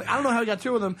 of them. I don't know how he got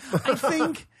 2 of them.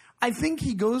 I think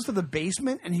he goes to the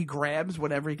basement and he grabs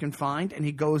whatever he can find and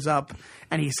he goes up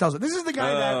and he sells it. This is the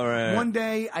guy that right. one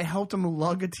day I helped him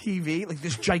lug a TV, like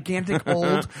this gigantic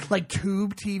old like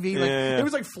tube TV. Like Yeah. it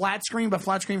was like flat screen, but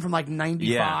flat screen from like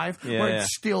 95, Yeah. where Yeah.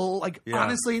 it's still like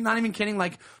honestly, not even kidding,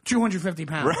 like 250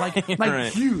 pounds, like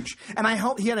right. huge. And I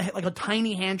helped. He had a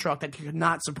tiny hand truck that could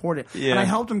not support it. Yeah. And I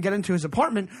helped him get into his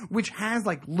apartment, which has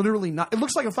like literally not. It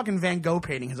looks like a fucking Van Gogh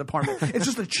painting. His apartment. It's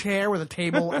just a chair with a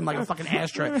table and like a fucking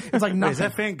ashtray. It's like nothing. Is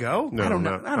that Van Gogh? No, I don't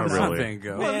know. not I don't It's know. not Van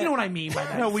Gogh. Well, you know what I mean by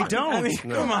that. No, we don't. I mean,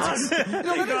 come on.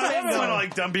 When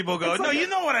like dumb people go, no, you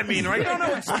know what I mean, right?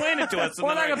 No, explain it to us.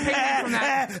 Well, I got a painting from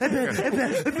that.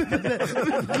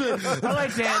 All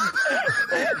right, Dan.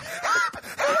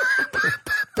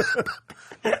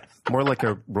 More like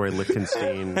a Roy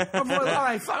Lichtenstein. All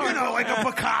right, fine. You know, like a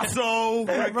Picasso.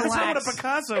 That's not what a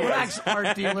Picasso is. Relax,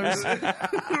 art dealers.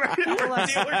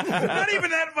 Relax. Not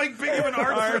even that like big of an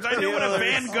art source. I know what a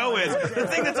Van Gogh is. The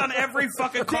thing that's on every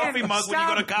fucking coffee mug when you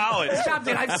go to college. Stop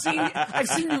it. I've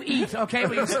seen you eat, okay?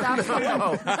 But you stop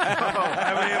fucking.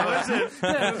 I mean, listen.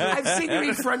 I've seen you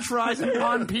eat French fries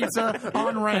on pizza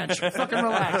on ranch. Fucking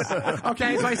relax.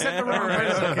 Okay, so I set the wrong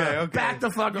person. Okay. Back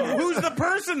the fuck up. Who's the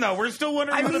person though? We're still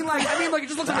wondering. I mean, like it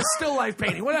just looks like a still life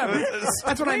painting. Whatever.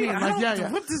 That's what I mean. Like,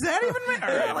 yeah. What does that even mean? All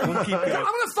right, we'll keep going. I'm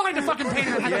gonna find a fucking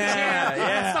painting that has a chair on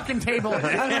a fucking table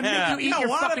and make you eat your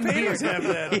fucking beer. Have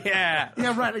that. Yeah,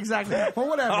 right, exactly. Well,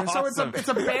 whatever. Awesome. So it's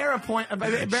a bear appointment.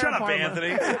 Shut up, Anthony.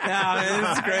 No,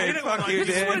 man, it's great. Fuck you,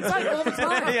 This is what dude. it's like all the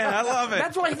time. Yeah, I love it.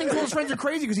 That's why he thinks all his friends are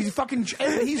crazy because he's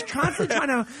constantly trying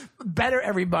to better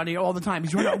everybody all the time.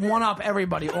 He's trying to one up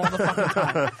everybody all the fucking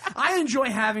time. I enjoy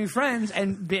having friends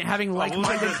and having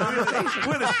like-minded conversations.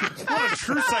 What a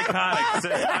true psychotic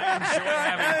says, I enjoy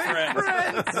having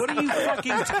friends. What are you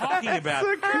fucking talking about?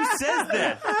 Who says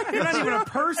that? You're not even a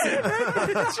person.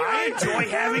 I enjoy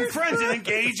having friends and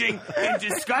engaging in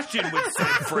discussion with said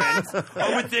friends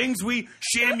over things we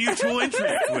share mutual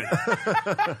interest with.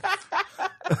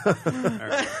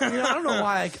 I don't know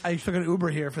why I took an Uber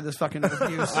here for this fucking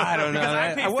abuse. I don't know.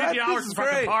 I paid What? $50 This for is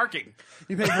fucking great. parking.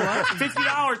 You paid for what?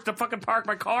 $50 to fucking park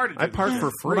my car. I parked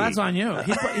for free. Well, that's on you.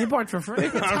 He parked for free.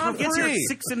 Tom gets here at free.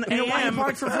 6 You know why he a.m.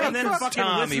 parked for free? and then Fuck fucking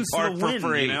Tom, he listens to parked the for wind,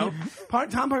 free. you know? Tom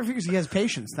parked for free because he has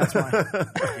patience. That's why.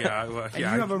 Yeah, well, you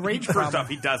have a rage problem. First off,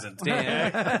 he doesn't.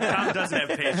 Tom doesn't have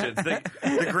patience.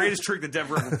 The greatest trick that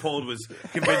Dev ever pulled was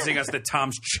convincing us that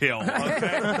Tom's chill.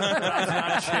 Okay? Tom's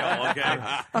not chill. Okay,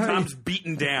 Tom's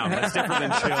beaten down. That's different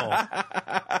than chill.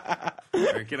 All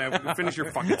right, can I finish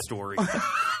your fucking story?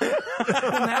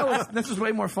 This is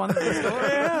way more fun than the story.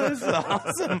 Yeah, this is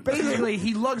awesome. Basically,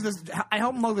 he lugs this. I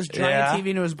help him lug this giant TV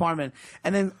into his apartment,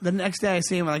 and then the next day I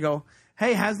see him and I go,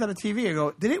 "Hey, how's that a TV?" I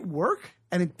go, "Did it work?"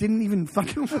 And it didn't even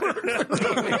fucking work.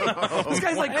 This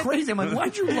guy's like crazy. I'm like,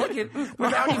 why'd you lug it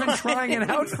without even trying it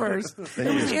out first?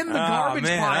 It was in the garbage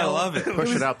man, pile. I love it.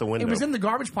 Push it out the window. It was in the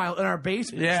garbage pile in our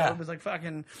basement. Yeah. So it was like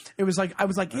fucking. It was like I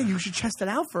was like, yeah, you should test it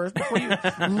out first before you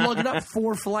lug it up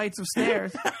 4 flights of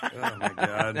stairs. Oh my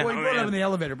god! Well, you go up in the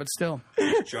elevator, but still.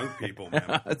 Junk people, man.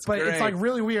 That's But great. it's like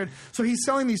really weird. So he's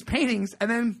selling these paintings,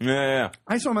 and then Yeah.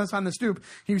 I saw him on the stoop.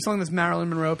 He was selling this Marilyn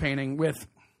Monroe painting with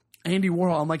Andy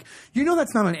Warhol. I'm like, you know,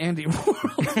 that's not an Andy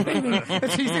Warhol painting.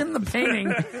 If he's in the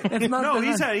painting, it's not. No,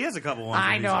 he he has a couple ones.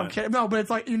 I know, I'm kidding. No, but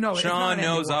it's like, you know, it's not Sean an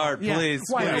knows Andy Warhol. art. Please.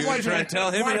 Why, Are you why, trying to tell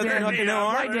him why, he doesn't Dan, fucking know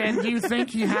why, art? Dan, do you think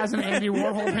he has an Andy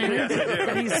Warhol painting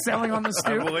that he's selling on the I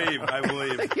stoop? believe.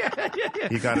 Yeah.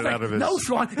 He got it out of his. No,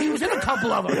 Sean, he was in a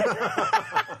couple of them.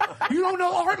 You don't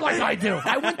know art like I do.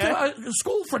 I went to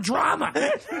school for drama.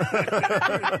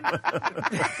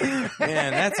 Man,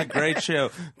 that's a great show.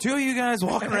 2 of you guys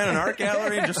walking around an art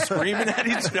gallery and just screaming at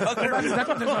each other. That's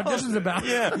what this audition's about.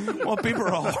 Yeah, while people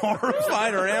are all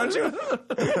horrified around you.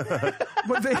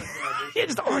 But you're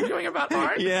just arguing about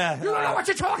art? Yeah. You don't know what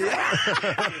you're talking about.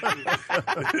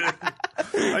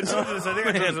 I told you this. I think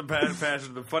I told you this in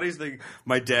passion. The funniest thing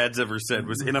my dad's ever said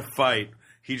was in a fight.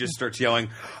 He just starts yelling,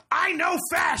 "I know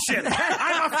fashion!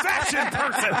 I'm a fashion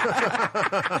person!"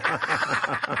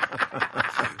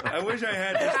 I wish I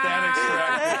had just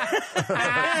that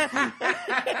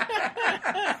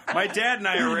extract. My dad and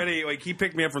I already, like, he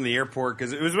picked me up from the airport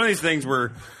because it was one of these things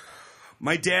where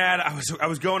my dad, I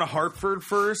was going to Hartford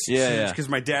first. Yeah. Because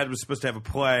my dad was supposed to have a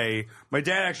play. My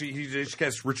dad actually, he just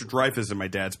cast Richard Dreyfuss in my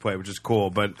dad's play, which is cool.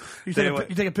 But You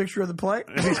take a picture of the play?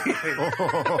 can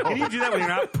you do that when you're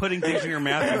not putting things in your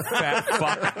mouth, you fat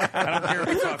fuck? I don't care if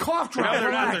It's a cough drop. No,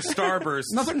 they're not. Relax. They're Starbursts.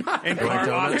 No, they're not. And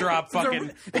car drop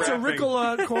fucking. It's a wrapping.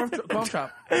 Rickle cough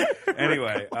drop.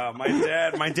 Anyway,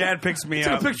 my dad picks me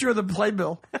Take up. a picture of the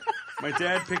playbill. My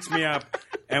dad picks me up,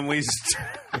 and we.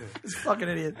 This fucking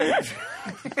idiot.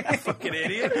 Fucking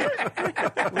idiot.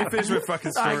 Let me finish my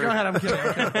fucking All story. right, go ahead. I'm kidding.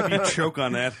 If you choke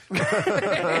on that,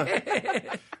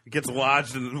 it gets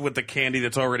lodged with the candy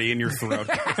that's already in your throat.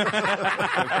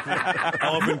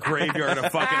 Elephant graveyard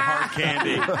of fucking hard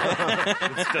candy.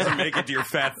 It doesn't make it to your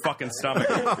fat fucking stomach.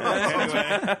 Anyway,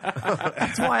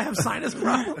 That's why I have sinus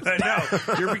problems. I know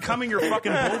you're becoming your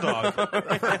fucking bulldog.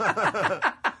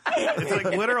 It's like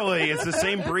literally, it's the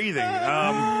same breathing.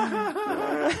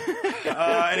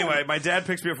 Anyway, my dad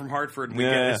picks me up from Hartford. And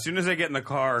as soon as I get in the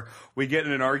car, we get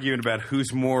in an argument about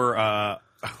who's more, I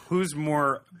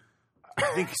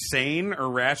think, sane or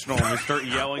rational, and we start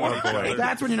yelling at each other.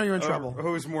 That's when you know you're in trouble.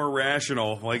 Who's more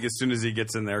rational, like, as soon as he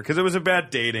gets in there. Because it was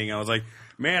about dating. I was like,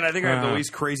 man, I think I have the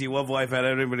least crazy love life out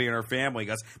of anybody in our family. He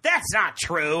goes, that's not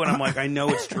true. And I'm like, I know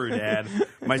it's true, Dad.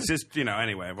 My sister,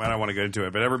 anyway, I don't want to get into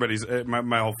it. But everybody's,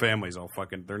 my whole family's all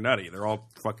fucking, they're nutty. They're all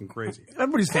fucking crazy.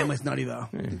 Everybody's family's nutty, though.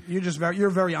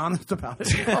 You're very honest about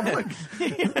it in public.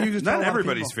 You just Not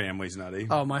everybody's family's nutty.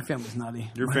 Oh, my family's nutty.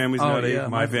 Your family's nutty. Yeah,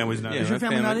 my family's nutty. Is your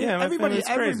family nutty? Yeah, my everybody,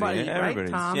 family's crazy. Yeah, right? everybody's,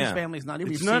 Tom's yeah. family's nutty.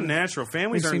 It's not natural. We've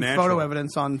Families aren't seen natural. photo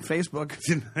evidence on Facebook.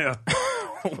 Yeah.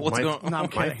 What's going on? No, I'm My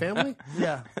kidding. family?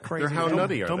 Yeah, crazy. They're how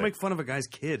nutty are Don't they? make fun of a guy's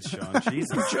kids, Sean.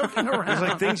 Jesus. Joking around. There's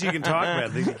like things you can talk about,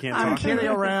 things you can't I'm talk kidding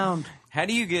about. around. How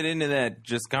do you get into that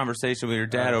just conversation with your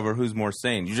dad over who's more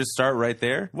sane? You just start right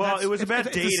there? Well, it was about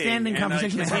it's a dating. standing and,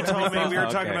 conversation he they have told every me we were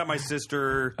phone. talking Okay. about my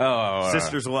sister's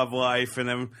right. love life, and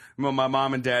then my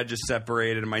mom and dad just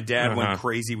separated, and my dad went Uh-huh.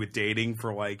 crazy with dating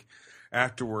for like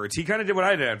afterwards. He kind of did what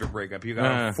I did after breakup. He got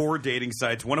on 4 dating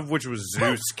sites, one of which was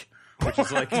Zeusk. Which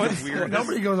is like the weirdest.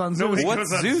 Nobody goes on Zoom. Nobody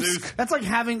What's goes on Zeusk? That's like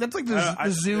having. That's like the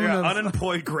Zoom yeah, of.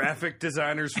 unemployed graphic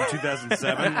designers from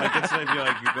 2007. Like that's what I feel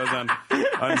like he goes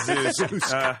on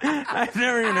Zeus. I've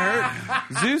never even heard.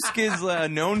 Zeusk is a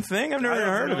known thing? I've never even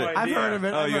heard of it. I've heard of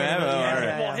it. Oh, I've you heard have? of it. Oh, Yeah, all right.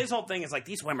 yeah, Well, yeah. his whole thing is like,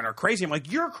 these women are crazy. I'm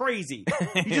like, you're crazy.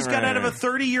 You just got Right, out of a right.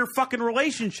 30-year fucking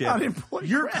relationship. Unemployed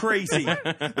You're graphic. crazy.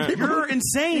 You're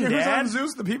insane, Who's on Dad.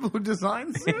 Zeus? The people who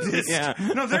design Zeus. Yeah.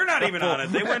 No, they're not even on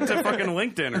it. They went to fucking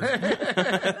LinkedIn.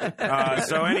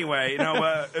 So anyway,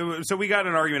 so we got in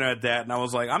an argument about that, and I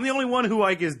was like, I'm the only one who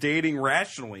like is dating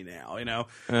rationally now,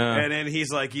 And then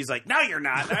he's like, no, you're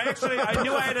not. I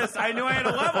knew I had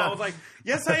a level. I was like,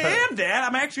 yes, I am, Dad.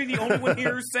 I'm actually the only one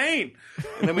here who's sane.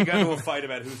 And then we got into a fight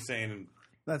about who's sane, and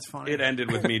That's funny. it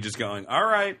ended with me just going, all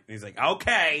right. And he's like,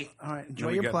 okay. All right, And enjoy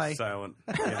then we your got play. silent.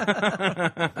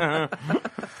 Yeah.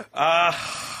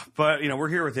 But we're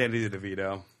here with Andy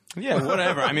DeVito. Yeah,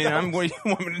 whatever. I mean, what do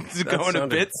you want me to go into sounded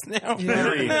bits now?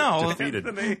 Very No.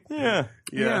 defeated. Yeah.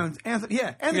 Yeah, Anthony.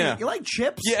 Yeah, Anthony. Yeah. You like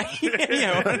chips?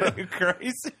 Yeah. What, are you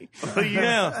crazy?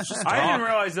 Yeah. let's just I talk. didn't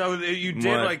realize though that you did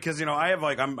What? because I have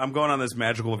I'm going on this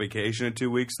magical vacation in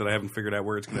 2 weeks that I haven't figured out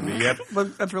where it's going to be yet.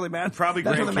 But that's really bad. Probably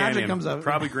that's Grand where the Canyon. magic comes out.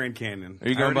 Probably Grand Canyon. Are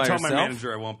you going I already by told my yourself?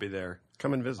 manager I won't be there.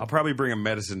 Come and visit. I'll probably bring a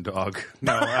medicine dog.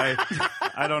 No,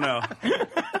 I don't know.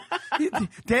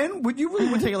 Dan, would you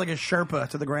really take like a Sherpa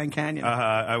to the Grand Canyon?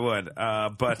 I would,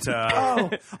 but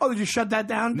did you shut that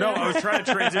down? no, Dan? I was trying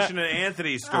to transition to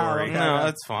Anthony's story. okay. No,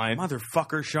 that's fine.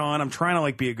 Motherfucker, Sean, I'm trying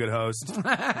to be a good host. You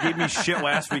gave me shit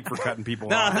last week for cutting people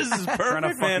No, off. this is perfect, Trying to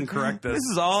fucking man. correct this. This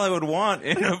is all I would want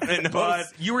in a But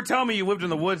you were telling me you lived in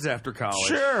the woods after college.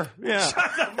 Sure. Yeah.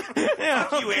 Yeah.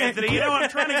 Fuck you, Anthony. You know what? I'm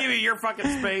trying to give you your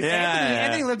fucking space. Yeah.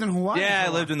 Anthony lived in Hawaii. Yeah,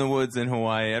 I lived in the woods in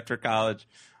Hawaii after college.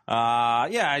 I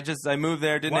moved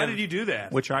there. Why did you do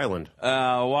that? Which island?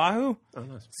 Oahu?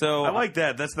 So I like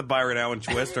that. That's the Byron Allen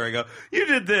twist. Where I go, you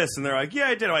did this, and they're like, yeah,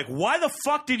 I did. I'm like, why the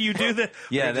fuck did you do that?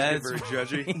 Yeah, They that's just get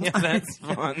very judgy. yeah, that's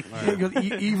fun. He goes,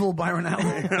 evil Byron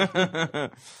Allen.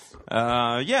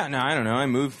 I don't know. I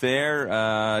moved there,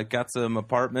 got some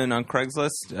apartment on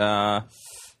Craigslist,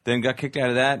 then got kicked out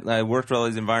of that. I worked with all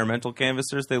these environmental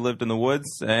canvassers. They lived in the woods.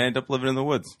 I ended up living in the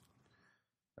woods.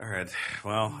 All right.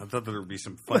 Well, I thought there would be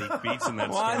some funny beats in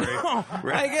that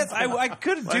story. I guess I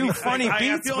could do funny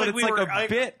beats, feel but it's like a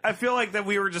bit. I feel like that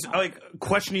we were just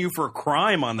questioning you for a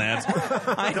crime on that.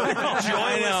 I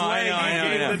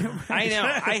know.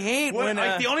 I hate when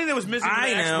the only thing that was missing from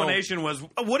the explanation was,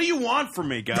 what do you want from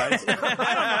me, guys?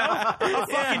 I don't know. A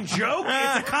fucking joke?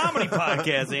 It's a comedy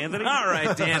podcast, Anthony. All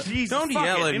right, Dan. Jesus, Don't fuck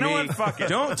yell it. at You me. know what? Fuck it.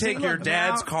 Don't take your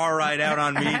dad's car ride out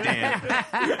on me,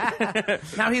 Dan.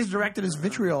 Now he's directed his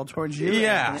vitriol towards you.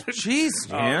 Yeah. Anthony. Jeez,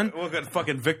 man. We've got a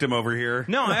fucking victim over here.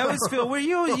 No, I always feel weird.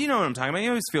 You know what I'm talking about. You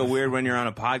always feel weird when you're on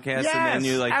a podcast Yes, and then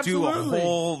you do absolutely. a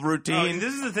whole No, routine.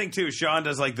 this is the thing too. Sean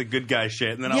does the good guy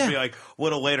shit, and then I'll Yeah. be like, a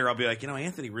little later, I'll be like,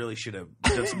 Anthony really should have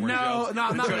done some more No, jokes. no,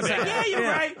 I'm not And gonna Sean's say like, that. yeah, you're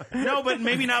right. No, but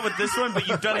maybe not with this one. But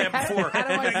you've done that before. How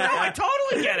do I say no, I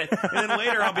totally get it. And then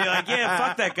later, I'll be like, yeah,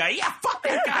 fuck that guy. Yeah, fuck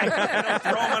that guy. And I'll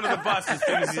throw him under the bus as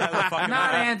soon as he's out of the fucking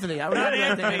Not mouth. Anthony. I would Not not do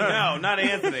Anthony. that. No, not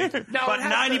Anthony. But it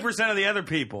has to- 90% of the other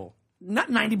people. Not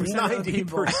 90% of the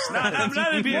people. Not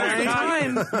the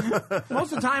people.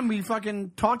 Most of the time, we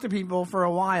fucking talk to people for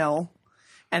a while,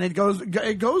 and it goes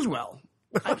well.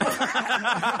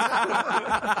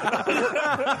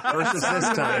 Versus this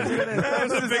time. That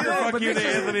was a bigger fuck but you to this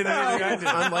is- Anthony than anything I did.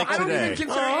 Unlike I don't today. even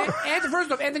consider Anthony.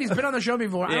 First off, Anthony's been on the show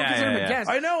before. I don't Yeah, consider him yeah, a guest.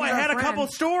 I know. He's I our had a friend. couple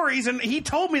stories, and he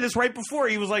told me this right before.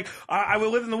 He was like, "I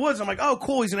will live in the woods." I'm like, "Oh,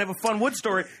 cool. He's gonna have a fun wood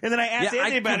story." And then I asked Yeah,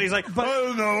 Anthony about it. He's like,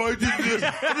 "Oh no, I did this."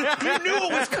 You knew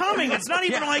it was coming. It's not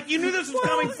even like you knew this was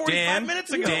coming 45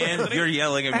 minutes ago. Dan, you're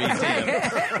yelling at me too.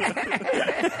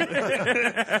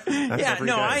 Yeah, every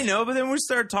no, day. I know, but then we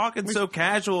start talking so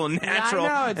casual and natural,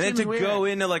 know, it and then seems to weird. go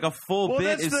into like a full Well, bit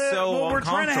that's is the. so Well, we're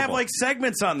trying to have uncomfortable. like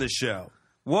segments on this show.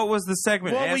 What was the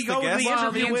segment? Well, Ask we the go with guest? the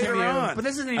Well, the interview later interview, on. but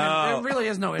this isn't even. Oh. There really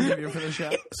is no interview for the show.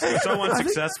 So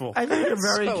unsuccessful. I think you're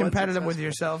very So competitive with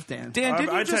yourself, Dan. Dan,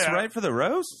 didn't I you just tell you, write for the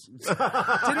roast? Didn't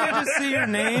I just see your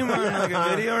name on like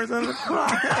a video or something?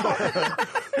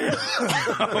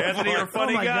 Anthony, you're a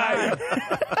funny my guy.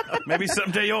 Maybe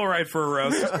someday you'll write for a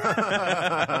roast.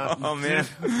 Oh man,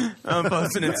 I'm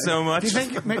posting it so much. Do you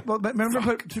think?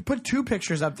 Remember, put two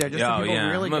pictures up there just so Oh people yeah,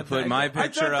 really I'm gonna get put the- my I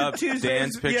picture thought up, the Tuesdays-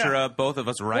 Dan's picture yeah. up, both of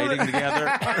us writing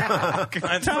together.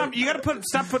 Tom, you got to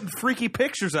stop putting freaky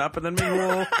pictures up, and then maybe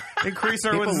we'll increase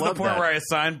our. People This is the love point that. where I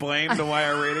assign blame to why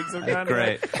our ratings have gone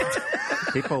Great.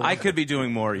 People, I could be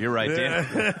doing more. You're right, Dan.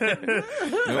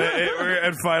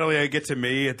 And finally, I get to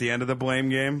me at the end of the blame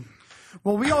game.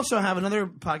 Well, we also have another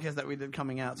podcast that we did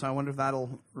coming out, so I wonder if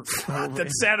that'll. That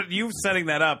sounded. You setting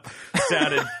that up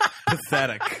sounded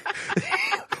pathetic.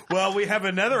 Well, we have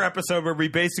another episode where we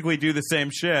basically do the same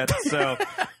shit, so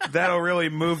that'll really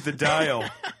move the dial.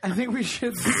 I think we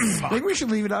should. I think we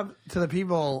should leave it up to the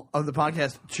people of the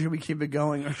podcast. Should we keep it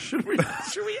going, or should we?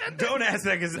 Should we end it? Don't ask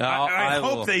that because I I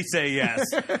hope will- they say yes.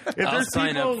 If I'll there's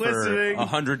sign people up for listening,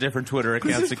 100 different Twitter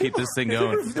accounts to keep this thing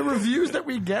going. The reviews that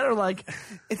we get are like,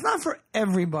 it's not for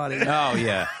everybody. Oh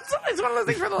yeah, It's one of those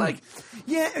things where they're like,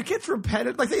 yeah, it gets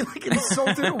repetitive. Like they like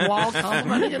insult it while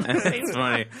complimenting it. it's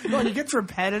funny. No, it gets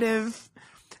repetitive,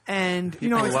 and you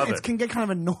know, love it it. can get kind of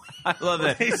annoying. I love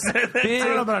it. I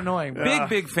don't know about annoying.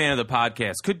 Big fan of the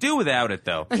podcast. Could do without it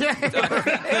though. Could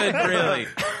really.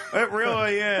 it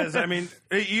really is. I mean,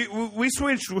 we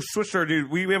switched our dude.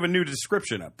 We have a new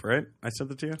description up, right? I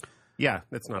sent it to you. yeah,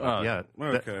 it's not up yet.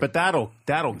 okay. But that'll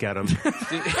get them.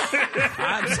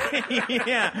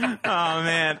 Yeah. Oh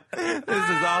man, this is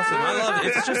awesome. I love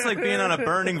it. It's just like being on a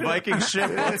burning Viking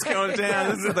ship. What's going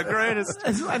down? This is the greatest.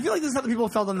 I feel like this is how the people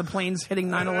felt on the planes hitting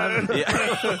 9/11.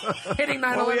 Yeah. Hitting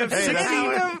 9/11. Well, we have Hey,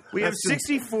 60. We have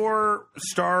 64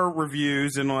 star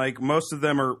reviews, and like most of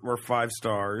them are 5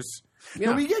 stars.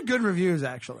 No, we get good reviews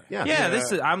actually. Yeah. Yeah,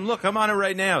 this is. I'm on it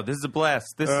right now. This is a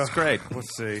blast. This is great.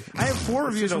 Let's see. I have 4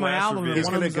 reviews the for my last album. review. and He's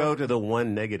one of going to them's go to the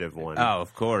one negative one. Oh,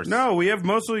 of course. No, we have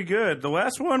mostly good. The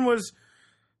last one was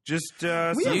just We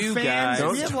have You fans.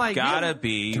 guys We have, like, gotta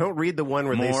be Don't read the one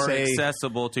where more they say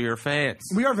accessible to your fans.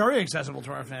 We are very accessible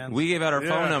to our fans. We gave out our Yeah.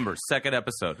 phone numbers. Second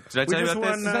episode. Did I tell you just about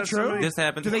won, this? Is that true? somebody- This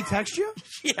happened. Do they text you?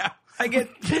 Yeah, I get,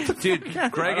 dude.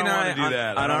 Greg and I wanna do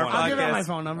that. I on don't our wanna I'll podcast. give out my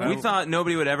phone number. We thought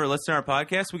nobody would ever listen to our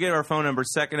podcast. We gave our phone number.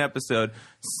 Second episode,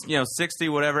 60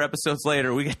 whatever episodes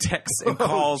later, we get texts and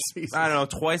calls. Jesus. I don't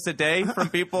know, twice a day from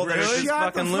people that are Really? just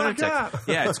Shut the fucking fuck lunatics. up.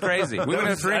 Yeah, it's crazy. We went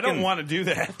I drinking. don't want to do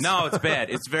that. No, it's bad.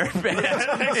 It's very bad.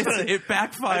 It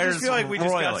backfires. I just feel like we just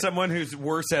royally. got someone who's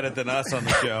worse at it than us on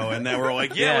the show, and then we're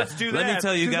like, yeah, let's do that. Let me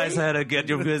tell you Do guys they- how to get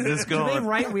your business Do they going.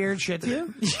 write weird shit to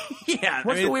you? Yeah,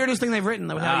 What's I mean, the weirdest thing they've written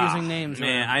without using names?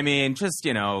 Man, I mean, just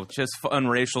just fun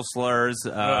racial slurs.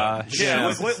 Yeah,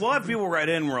 yeah, we'll have people write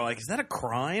in. We're like, is that a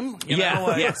crime? You yeah, know,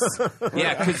 like- yes,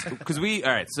 yeah. Because we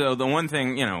all right. So the one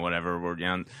thing, whatever we're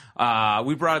young.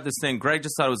 We brought up this thing. Greg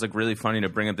just thought it was like really funny to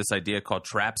bring up this idea called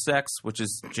trap sex, which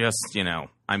is just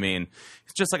I mean,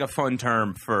 it's just like a fun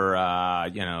term for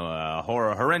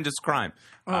horrendous crime.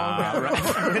 Whatever.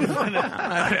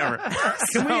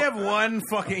 Can we have one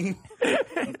fucking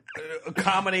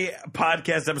comedy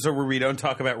podcast episode where we don't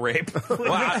talk about rape?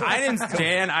 Well, I didn't,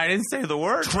 Dan. I didn't say the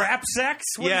word. Trap sex?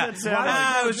 What Yeah, does that sound like?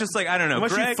 I was just like, I don't know.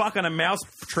 Unless you Greg fuck on a mouse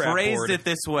trap phrased board. it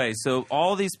this way. So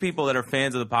all these people that are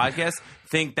fans of the podcast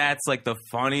think that's like the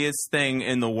funniest thing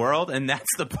in the world, and that's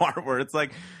the part where it's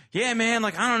like, yeah, man,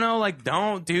 like I don't know, like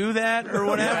don't do that or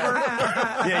whatever.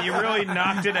 Yeah, you really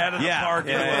knocked it out of the Yeah, park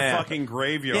yeah, into yeah. a fucking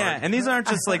graveyard. Yeah, and these aren't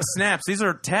just like snaps; these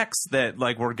are texts that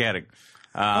like we're getting.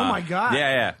 Oh my God.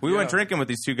 Yeah. We went drinking with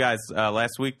these two guys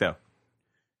last week, though.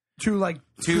 To like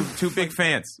Two big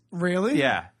fans. really?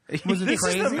 Yeah. Was it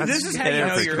crazy? This is how you know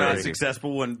That's you're not crazy.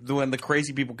 successful when the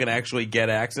crazy people can actually get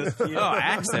access to you. Oh,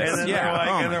 access. And then Yeah. they're like,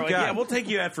 Oh, and they're my like, God. yeah, we'll take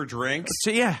you out for drinks.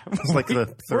 So, yeah. It's like the We're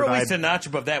third at least eye. a notch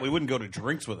above that. We wouldn't go to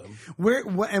drinks with them.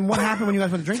 And what happened when you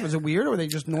guys went to drink? Was it weird or were they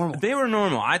just normal? They were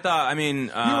normal. I thought, I mean... You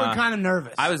were kind of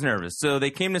nervous. I was nervous. So they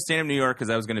came to Stand Up New York because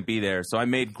I was going to be there. So I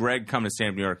made Greg come to Stand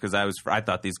Up New York because I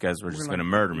thought these guys were just going to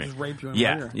murder me. just rape you and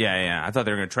yeah, murder. yeah. I thought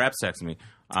they were going to trap sex me.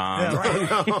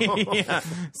 Yeah, Yeah.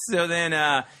 So then,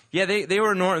 they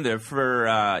were normal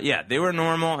for, they were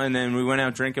normal, and then we went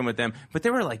out drinking with them. But they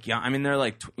were like young. I mean, they're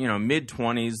like,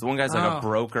 mid-20s. The one guy's like Oh. a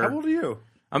broker. How old are you?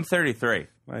 I'm 33.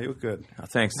 Wow, you look good. Oh,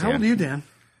 thanks, How old are you, Dan?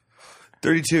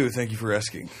 32. Thank you for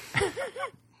asking. How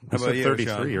I about said you, 33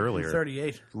 Sean? earlier.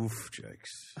 38. Oof,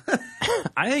 Jakes.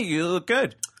 I think you look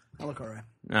good. I look all right.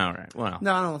 All right. Well,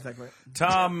 No, I don't look that great.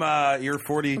 Tom, you're Look at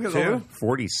 42.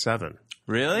 47.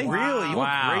 really? Really? You look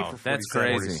Wow. great for That's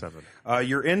 47. crazy. 47.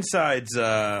 Your inside's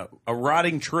a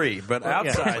rotting tree, but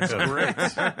outside's great.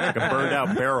 Like a burned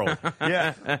out barrel.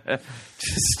 Yeah.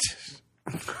 Just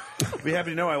be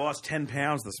happy to know I lost 10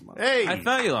 pounds this month. Hey, I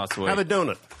thought you lost weight. have a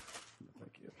donut.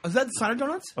 Is that Cider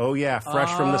Donuts? Oh, yeah, fresh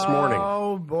from this morning.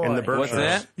 Oh, boy. In the Berkshires.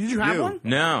 What's that? Did you have You. one?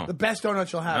 No. The best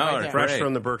donuts you'll have Oh, right there. Fresh Great.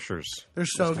 from the Berkshires. They're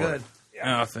so good.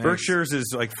 Oh, thanks. Berkshire's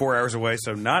is like 4 hours away,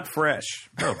 so not fresh.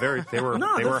 Oh, they were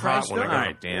No, they they're were fresh hot when I All got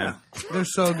right, Dan. They're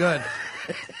so good.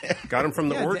 them. Got them from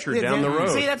the orchard Yeah, down the road.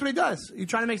 See, that's what he does. You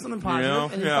try to make something positive, Yeah,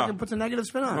 and he yeah. fucking puts a negative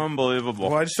spin on it. Unbelievable.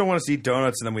 Well, I just don't want to see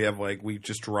donuts, and then we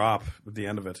just drop at the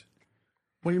end of it.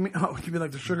 What do you mean? Oh, you mean like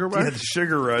the sugar Yeah, rush? the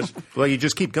sugar rush. Well, you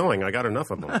just keep going. I got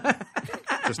enough of them.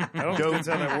 Just I don't think that's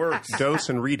how that works. dose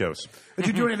and redose. Did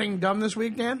you do anything dumb this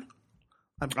week, Dan?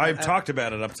 I've talked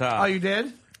about it up top. Oh, you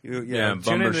did? Yeah, tune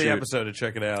bumper into the shoot. episth to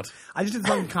check it out. I just did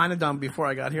something kind of dumb before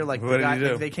I got here. Like, What did you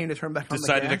do? they came to turn back on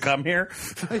Decided the to come here.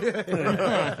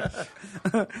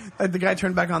 Like, the guy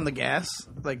turned back on the gas.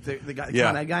 Like, the guy, Yeah.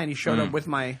 Con Ed guy, and he showed up with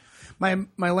my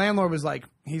landlord was like,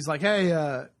 he's like, hey,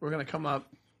 we're going to come up.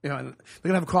 You know, and they're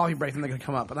gonna have a coffee break, and they're gonna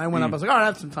come up. And I went up. I was like, "All right, I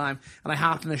have some time." And I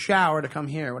hopped in the shower to come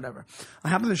here, or whatever. I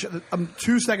hop in the I'm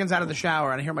 2 seconds out of the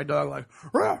shower, and I hear my dog like,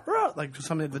 rah, rah, like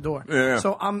somebody at the door. Yeah.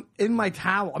 So I'm in my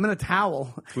towel. I'm in a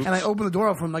towel, and I open the door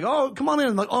up for him. Like, "Oh, come on in."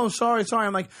 I'm like, "Oh, sorry."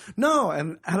 I'm like, "No,"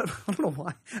 and I don't know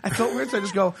why. I felt weird, so I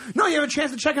just go, "No, you have a chance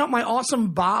to check out my awesome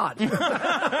bod." And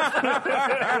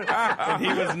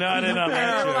he was not in on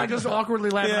that I shit. just awkwardly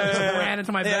laughed. and I just ran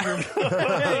into my bedroom.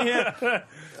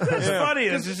 It's funny.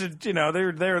 It's just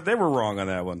they were wrong on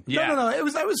that one. Yeah. No. It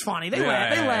was funny. They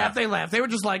laughed. They were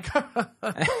just like, and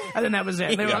then that was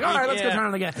it. They were like, all right, let's go Yeah. turn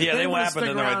on again. Yeah, they didn't laugh, stick and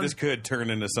then they're like, around. "This could turn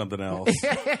into something else."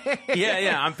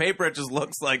 Yeah. On paper, it just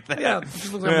looks like that. Yeah, it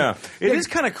just looks like- Yeah. It is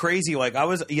kind of crazy. Like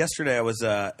yesterday, I was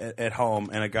at home,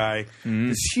 and a guy,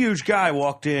 this huge guy,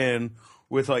 walked in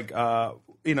with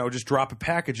just drop a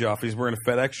package off. He's wearing a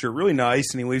FedEx shirt, really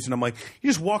nice, and he leaves, and I'm like, he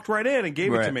just walked right in and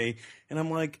gave it to Right. me, and I'm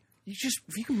like,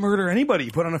 if you can murder anybody,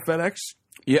 you put on a FedEx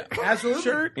Yeah. Absolutely.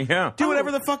 shirt, Yeah. do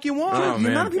whatever the fuck you want. Oh, the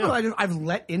man. amount of people I've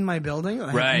let in my building,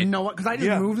 I Right. know what, because I just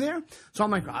Yeah. moved there, so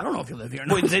I'm like, I don't know if you live here. or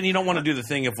not. But then you don't want to do the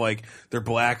thing of like they're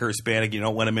black or Hispanic, you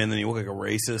don't let them in, then you look like a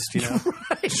racist, you know?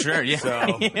 Sure. Yeah.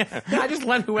 So- Yeah. I just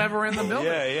let whoever in the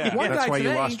building. Yeah. One That's guy why you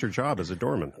today- lost your job as a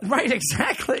doorman. Right,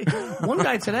 exactly. One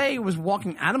guy today was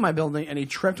walking out of my building and he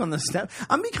tripped on the step.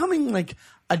 I'm becoming like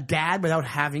a dad without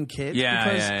having kids. Yeah,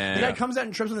 because yeah, the guy yeah. comes out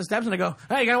and trips on the steps and I go,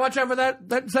 hey, you gotta watch out for that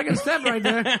second step right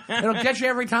there. It'll get you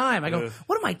every time. I go,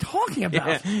 what am I talking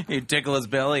about? You tickle his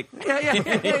belly.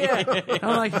 Yeah.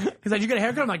 I'm like, he's like, you get a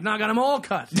haircut? I'm like, no, I got them all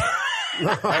cut.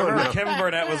 I remember Kevin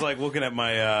Barnett was like looking at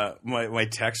my my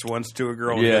text once to a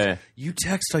girl. And he Yeah. goes, "You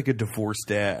text like a divorced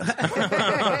dad,"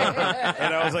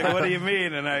 and I was like, "What do you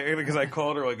mean?" And because I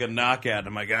called her like a knockout.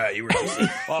 I'm like, you were just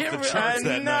off the charts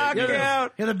that night.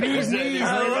 Knockout. You're the bee's knees.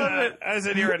 I lady. love it. I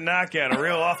said you're a knockout, a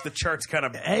real off the charts kind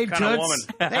of Hey, kind of woman.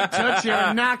 Toots. Hey, Toots, you're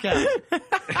a knockout.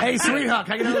 Hey, sweetheart,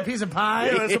 can I get another piece of pie?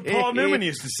 Yeah, that's what Paul Newman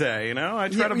used to say. You know, I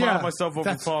try to model myself over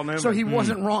That's- Paul Newman. So he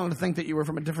wasn't wrong to think that you were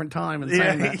from a different time and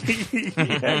saying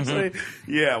that. Actually,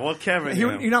 yeah. Well, Kevin, you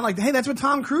know. You're not like, hey, that's what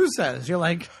Tom Cruise says. You're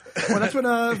like, well, that's what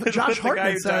Josh the guy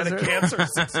Hartnett who says. died of cancer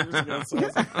 6 years ago.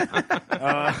 says.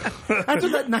 That's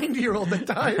what that 90-year-old that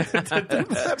died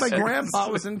that my grandpa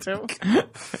was into.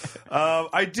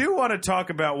 I do want to talk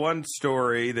about one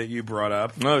story that you brought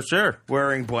up. Oh, sure.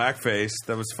 Wearing blackface.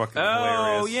 That was fucking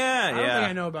Oh, hilarious. yeah. I don't think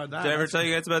I know about that. Did I ever tell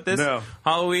you guys about this? No.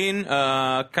 Halloween,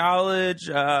 college,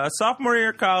 sophomore year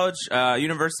of college,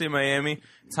 University of Miami.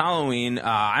 It's Halloween.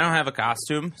 I don't have a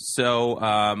costume, so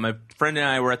my friend and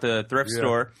I were at the thrift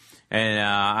store, and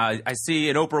I see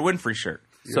an Oprah Winfrey shirt.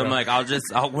 So I'm like,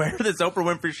 I'll wear this Oprah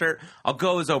Winfrey shirt. I'll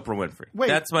go as Oprah Winfrey. Wait.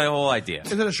 That's my whole idea.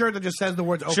 Is it a shirt that just says the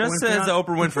words Oprah Just Winfrey says on the it?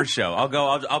 Oprah Winfrey show.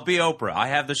 I'll be Oprah. I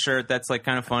have the shirt. That's like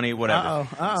kind of funny, whatever.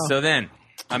 Uh-oh. So then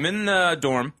I'm in the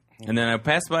dorm, and then I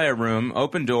pass by a room,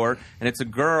 open door, and it's a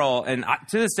girl. And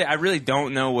to this day, I really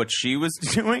don't know what she was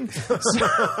doing. So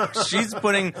she's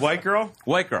putting White girl?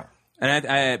 white girl. And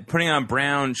I putting on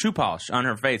brown shoe polish on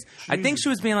her face. I think she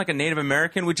was being like a Native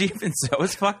American, which even so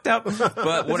is fucked up. But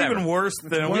It's whatever. even worse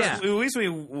than Yeah. at least we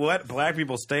let black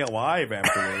people stay alive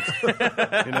afterwards.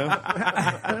 You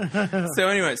know? So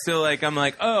anyway, I'm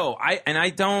like, oh, I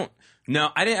don't know.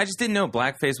 I just didn't know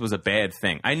blackface was a bad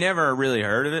thing. I never really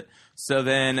heard of it. So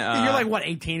then You're like, what,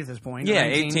 18 at this point? yeah,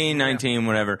 19? 18, 19,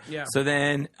 whatever. Yeah. So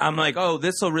then I'm like, oh,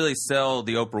 this will really sell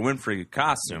the Oprah Winfrey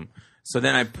costume. So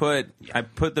then I put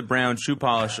the brown shoe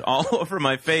polish all over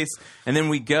my face, and then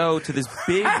we go to this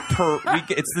big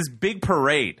it's this big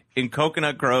parade in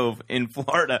Coconut Grove in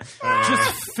Florida,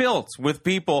 just filled with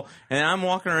people, and I'm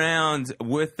walking around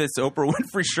with this Oprah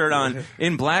Winfrey shirt on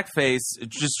in blackface,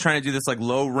 just trying to do this like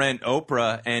low rent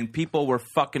Oprah, and people were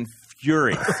fucking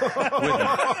furious with me.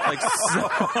 Like,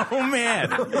 so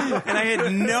mad. And I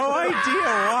had no idea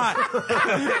why.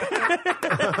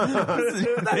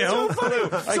 No clue.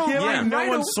 I can't believe no right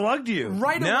one aw- slugged you.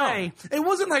 Right No. away. It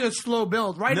wasn't like a slow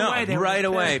build. Right away. They were right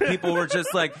pissed. away. People were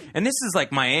just like, and this is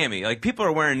like Miami. Like, people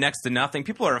are wearing next to nothing.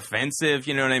 People are offensive.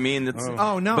 You know what I mean?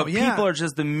 Oh, no, But yeah. people are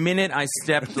just, the minute I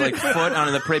stepped like foot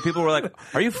onto the parade, people were like,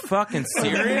 "Are you fucking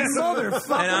serious?"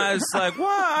 Motherfucker. And I was like, "What?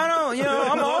 I don't. You know,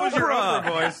 I'm What was your Oprah."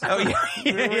 Oprah voice? Oh yeah,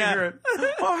 yeah. hear it.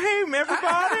 Oh hey,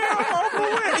 everybody, I'm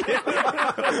Oprah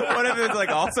Winfrey. What if it was like,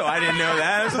 also I didn't know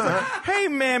that. I was just like, "Hey,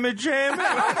 Mamma Jamma,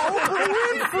 I'm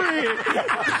Oprah Winfrey."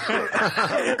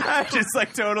 I just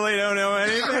like totally don't know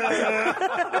anything.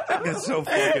 That's so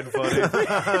fucking funny.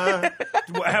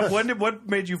 What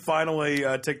made you finally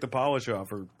take the polish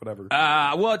off or whatever?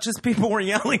 Well, just people were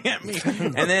yelling at me.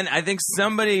 And then I think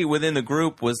somebody within the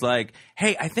group was like,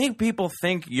 "Hey, I think people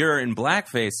think you're in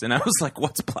blackface." And I was like,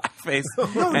 "What's blackface?"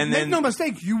 No, and make no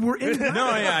mistake. You were in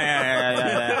No,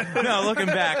 yeah. No, looking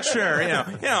back, sure,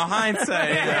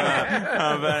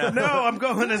 hindsight. But, No, I'm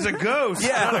going as a ghost.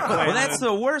 yeah, well, that's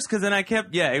the worst because then I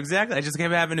exactly. I just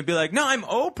kept having to be like, "No, I'm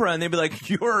Oprah," and they'd be like,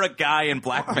 "You're a guy in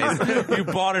blackface. You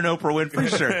bought an Oprah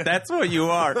Winfrey shirt. That's what you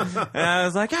are." And I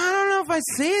was like, "I don't know if I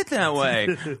see it that way,"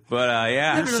 but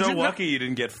yeah. You're so lucky you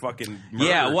didn't get fucking murdered.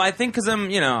 Yeah, well, I think because I'm,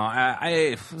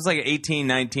 I was like an 18,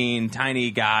 19,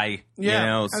 tiny guy,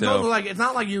 Yeah. so. And those are like, it's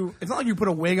not like you put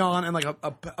a wig on and like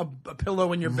a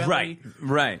pillow in your belly.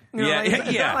 Right. You know, Yeah, it's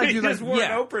not yeah. like You you just wore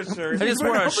yeah. an Oprah shirt. I just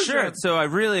wore wore an a Oprah shirt, shirt. so I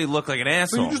really look like an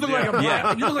asshole. You just look like a black.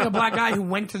 Yeah. You look like a black guy who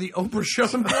went to the Oprah show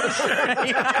and bought a shirt. Well,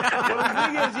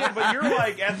 the thing is, but you're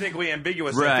like ethnically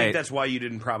ambiguous. So I Right. think that's why you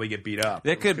didn't probably get beat up.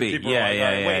 That could be. People are Yeah, like, yeah,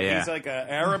 oh, wait, yeah. he's like an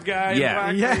Arab guy. Yeah.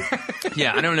 in blackface? Yeah.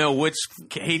 Yeah, I don't know which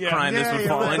hate crime this would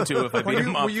fall into if I beat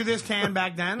him up. Were you this tan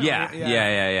back then?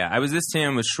 Yeah. I was this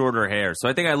tan with shorter hair, so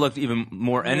I think I looked even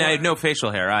more, and I had no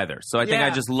facial hair either. So I think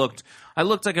Yeah. I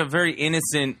looked like a very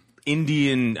innocent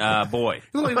Indian boy.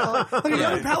 You look like a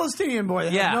young Palestinian boy.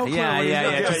 That Yeah, has no clue yeah, what he's yeah,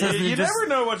 doing. yeah. Just hasn't- you just never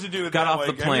know what to do with got that. off the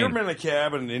Like, have plane. you ever been in a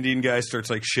cab and an Indian guy starts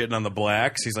like shitting on the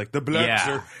blacks? He's like, the blacks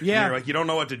Yeah. are. Yeah. You're like, you don't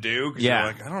know what to do. 'Cause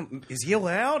Yeah. You're like, is he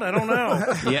allowed? I don't know.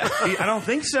 Yeah. I don't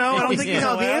think so. I don't think he's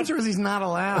No, allowed. the answer is he's not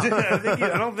allowed.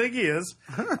 I don't think he is.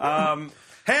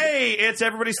 Hey, it's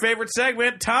everybody's favorite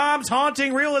segment, Tom's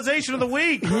Haunting Realization of the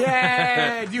Week.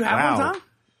 Yeah. Do you have Wow. one, Tom?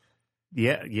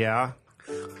 Yeah.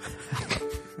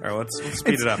 All right, let's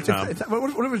speed it up, Tom. What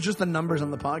if it was just the numbers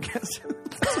on the podcast?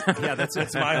 Yeah, that's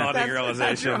It's my haunting realization.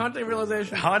 That's your haunting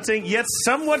realization. Haunting, yet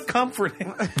somewhat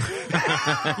comforting.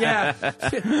 Yeah.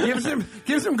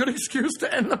 gives him good excuse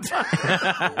to end the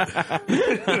podcast.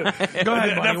 Go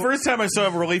ahead, buddy. The first time I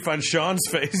saw relief on Sean's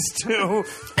face, too.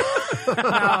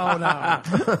 No.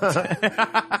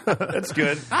 That's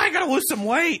good. I gotta lose some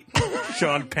weight.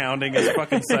 Sean pounding his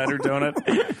fucking cider donut.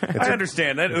 I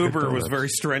understand. That Uber was very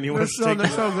strenuous. They're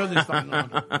so good. This time.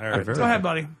 All right. Go ahead,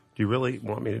 buddy. Do you really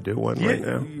want me to do one right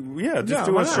now? Yeah, just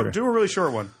Yeah, why not? do a really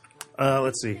short one.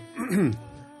 Let's see.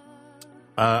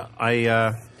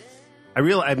 I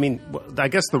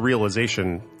guess the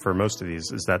realization for most of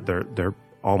these is that they're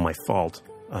all my fault.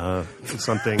 It's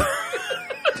something.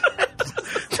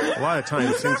 A lot of times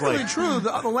it seems Really like true.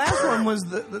 The last one was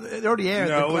it already aired.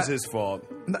 No, The it was gla- his fault.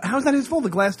 How's that his fault? The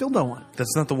glass dildo one.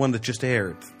 That's not the one that just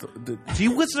aired. Do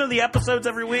you listen to the episodes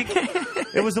every week?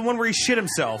 It was the one where he shit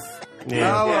himself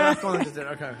yeah, Oh, well, that's the one that just did.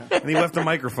 Okay. and he left the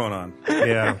microphone on.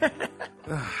 yeah.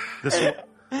 This one,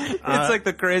 It's like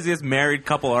the craziest married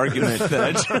couple argument that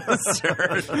I just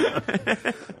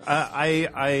heard.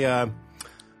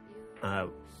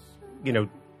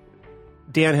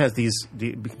 Dan has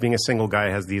being a single guy,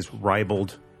 has these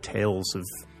ribald tales of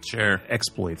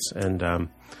exploits. And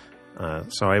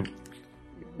so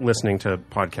listening to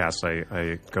podcasts,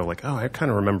 I go like, oh, I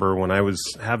kind of remember when I was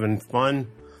having fun.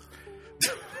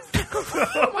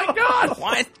 Oh my God!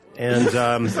 What? And Is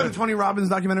that a Tony Robbins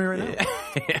documentary right now?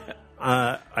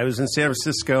 I was in San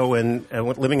Francisco and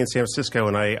living in San Francisco,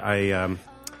 and I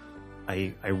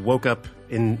woke up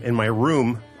in my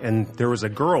room, and there was a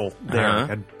girl there. Uh-huh.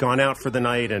 Had gone out for the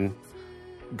night and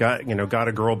got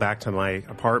a girl back to my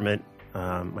apartment,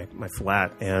 my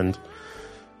flat, and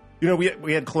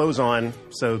we had clothes on,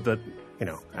 so that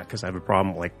because I have a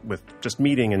problem with just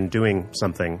meeting and doing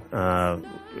something,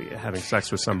 having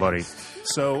sex with somebody.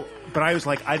 So, but I was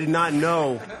like, I did not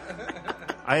know.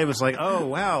 I was like, oh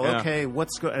wow, okay,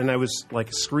 what's going? And I was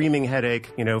like screaming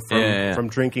headache, from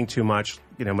drinking too much.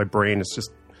 My brain is just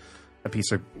a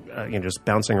piece of just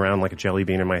bouncing around like a jelly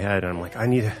bean in my head. And I'm like, I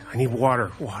need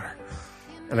water.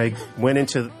 And I went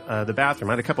into the bathroom.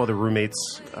 I had a couple other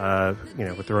roommates,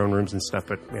 with their own rooms and stuff,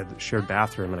 but we had the shared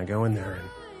bathroom. And I go in there and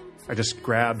I just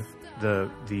grab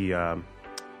the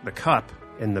cup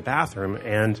in the bathroom,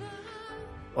 and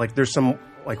like there's some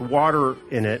like water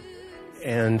in it,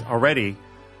 and already,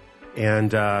 and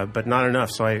but not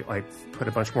enough. So I put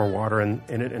a bunch more water in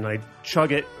it, and I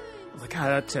chug it. I was like,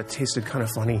 God, that tasted kind of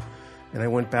funny. And I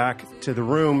went back to the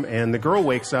room, and the girl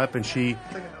wakes up, and she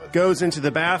goes into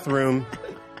the bathroom,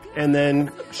 and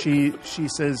then she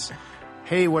says,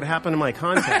 hey, what happened to my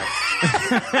contacts?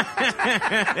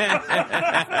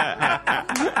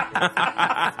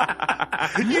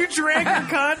 You drank her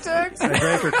contacts? I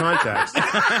drank her contacts.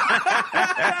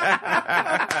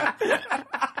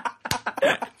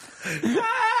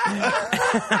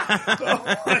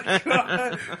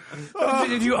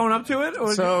 Did you own up to it?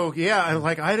 Or So, yeah,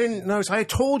 I didn't know. So I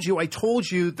told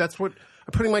you that's what...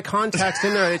 I'm putting my contacts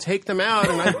in there. I take them out,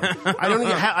 and I don't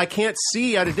even I can't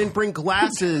see. I didn't bring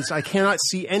glasses. I cannot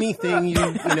see anything.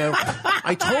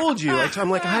 I told you.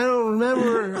 I'm like, I don't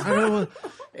remember. I don't.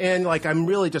 And like, I'm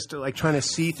really just like trying to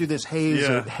see through this haze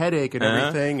and headache and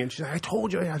everything. And she's like, I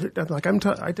told you. I'm like,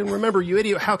 I didn't remember, you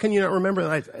idiot. How can you not remember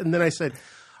that? And then I said,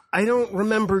 I don't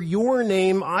remember your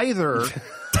name either.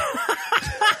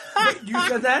 you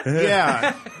said that?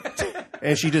 Yeah.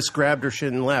 And she just grabbed her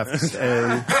shit and left.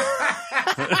 And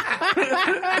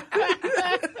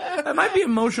That might be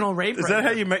emotional rape. Is that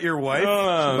how you met your wife?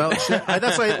 well,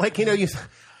 that's why,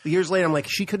 years later, I'm like,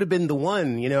 she could have been the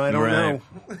one. I don't know.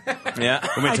 Yeah.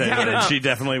 Let me tell you, she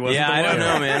definitely wasn't the one. I don't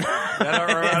know, man.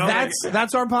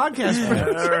 That's our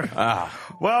podcast.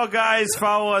 Well, guys,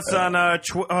 follow us on oh,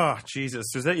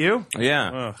 Jesus. Is that you?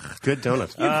 Yeah. Good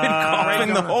donuts.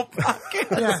 Coughing the whole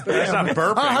podcast. Yeah. It's not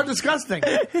burping. Oh, how disgusting.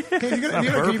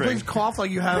 Can you please cough like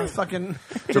you have fucking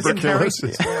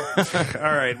Tuberculosis. All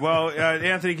right. Well,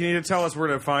 Anthony, can you tell us where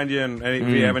to find you and if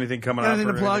you have anything coming up?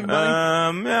 Anything to plug, buddy?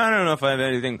 I don't know if I have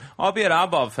anything. I'll be at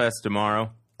Oddball Fest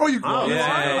tomorrow. Oh, you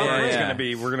yeah.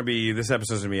 We're gonna be. This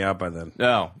episode's gonna be out by then. Oh,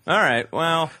 all right.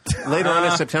 Well, Later on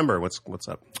in September, what's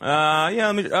up?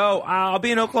 I'll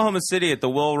be in Oklahoma City at the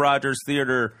Will Rogers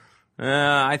Theater.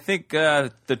 I think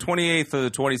the 28th or the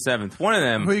 27th. One of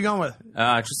them. Who are you going with?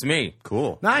 Just me.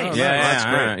 Cool. Nice. That's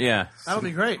great. great. Yeah. That'll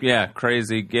be great. Yeah,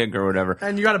 crazy gig or whatever.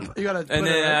 And you gotta. And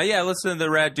then listen to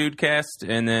the Rad Dude Cast,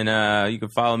 and then you can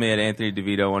follow me at Anthony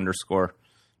DeVito _.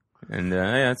 And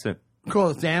that's it.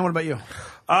 Cool. Dan, what about you?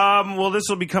 Well, this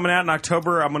will be coming out in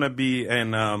October. I'm going to be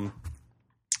in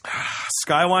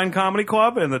Skyline Comedy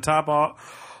Club in the top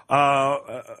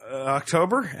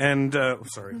October, and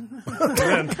sorry.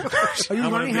 Are you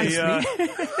learning how to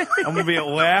speak? I'm going to be at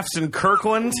Laughs in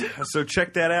Kirkland, so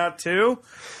check that out too.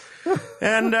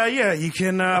 And you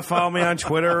can follow me on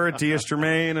Twitter at DS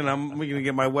Germain, and I'm going to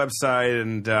get my website,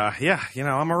 and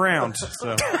I'm around.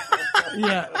 So.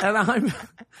 Yeah, and I'm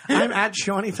at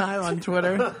Shawnee Tile on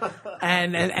Twitter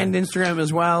and Instagram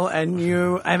as well. And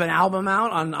I have an album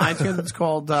out on iTunes. It's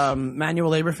called Manual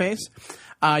Labor Face.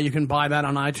 You can buy that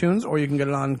on iTunes, or you can get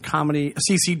it on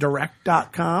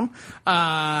ccdirect.com.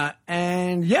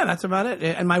 And that's about it.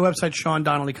 And my website,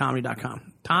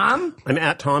 SeanDonnellyComedy.com. Tom? I'm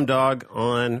at Tom Dog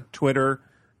on Twitter.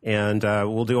 And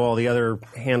we'll do all the other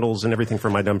handles and everything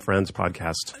for My Dumb Friends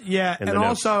podcast. Yeah, and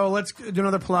also let's do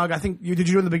another plug. I think did you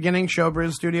do in the beginning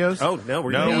Showbiz Studios? Oh no,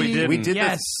 we didn't. We did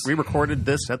this. We recorded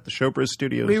this at the Showbiz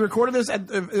Studios. We recorded this at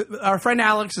our friend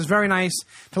Alex is very nice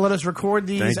to let us record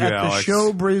these at Alex. the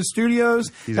Showbiz Studios.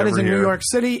 That is in here. New York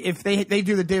City. If they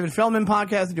do the David Feldman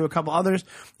podcast, they do a couple others.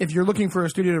 If you're looking for a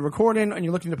studio to record in and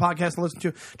you're looking to podcast to listen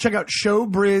to, check out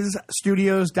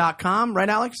showbrizstudios.com. Right,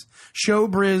 Alex?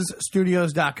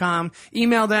 Showbrizstudios.com. MyDumbFriendsPodcast@gmail.com.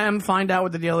 Email them, find out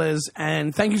what the deal is,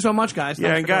 and thank you so much, guys. Yeah,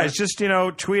 Thanks and for doing guys, it. just,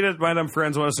 tweet at My Dumb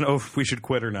Friends. Let us know if we should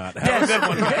quit or not. Have a good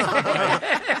one, guys.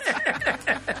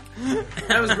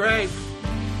 That was great.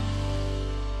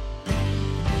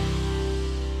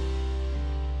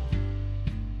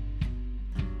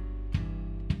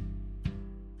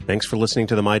 Thanks for listening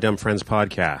to the My Dumb Friends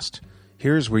podcast.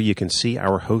 Here's where you can see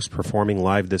our host performing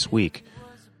live this week.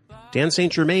 Dan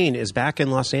St. Germain is back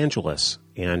in Los Angeles,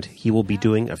 and he will be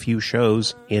doing a few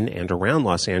shows in and around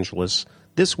Los Angeles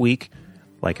this week,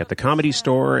 like at the Comedy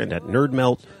Store and at Nerd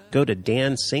Melt. Go to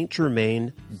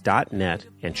danstgermain.net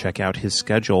and check out his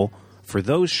schedule for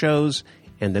those shows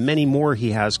and the many more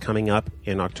he has coming up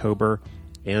in October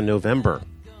and November.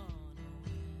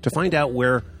 To find out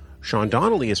where Sean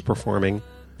Donnelly is performing,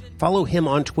 follow him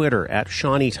on Twitter at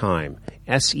SeanyTime,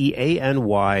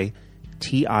 SeanyTime,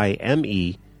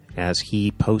 as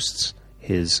he posts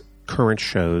his current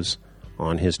shows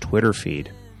on his Twitter feed.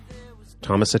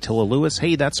 Thomas Attila Lewis,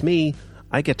 hey, that's me.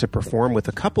 I get to perform with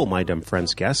a couple My Dumb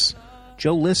Friends guests,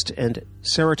 Joe List and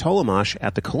Sarah Tolomash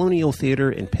at the Colonial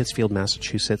Theater in Pittsfield,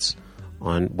 Massachusetts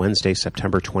on Wednesday,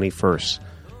 September 21st.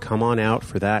 Come on out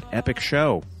for that epic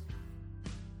show.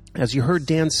 As you heard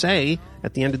Dan say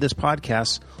at the end of this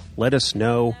podcast, let us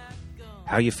know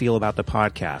how you feel about the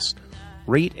podcast.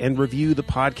 Rate and review the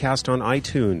podcast on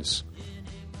iTunes.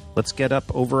 Let's get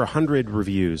up over 100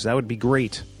 reviews. That would be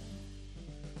great.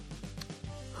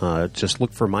 Just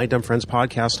look for My Dumb Friends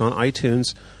Podcast on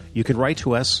iTunes. You can write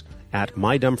to us at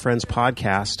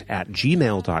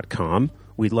mydumbfriendspodcast@gmail.com.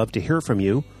 We'd love to hear from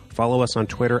you. Follow us on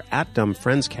Twitter at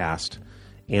DumbFriendsCast.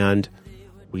 And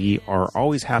we are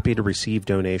always happy to receive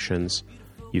donations.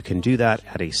 You can do that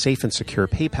at a safe and secure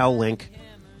PayPal link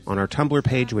on our Tumblr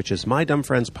page, which is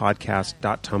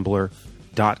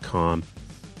mydumbfriendspodcast.tumblr.com.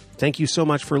 Thank you so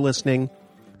much for listening.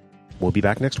 We'll be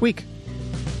back next week.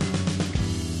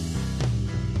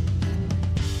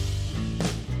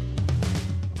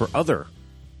 For other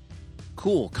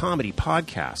cool comedy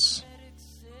podcasts,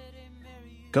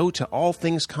 go to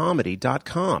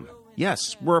allthingscomedy.com.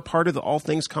 Yes, we're a part of the All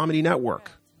Things Comedy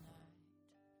Network.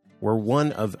 We're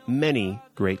one of many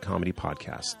great comedy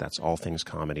podcasts. That's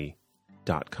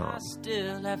allthingscomedy.com.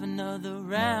 Still have another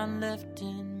round left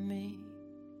in me.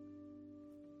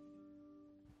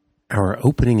 Our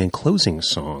opening and closing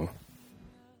song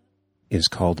is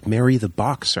called Mary the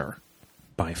Boxer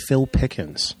by Phil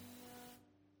Pickens.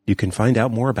 You can find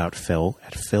out more about Phil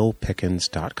at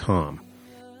philpickens.com.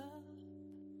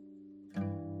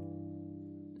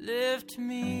 Lift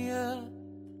me up.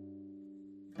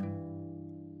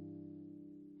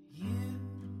 You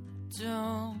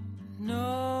don't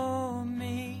know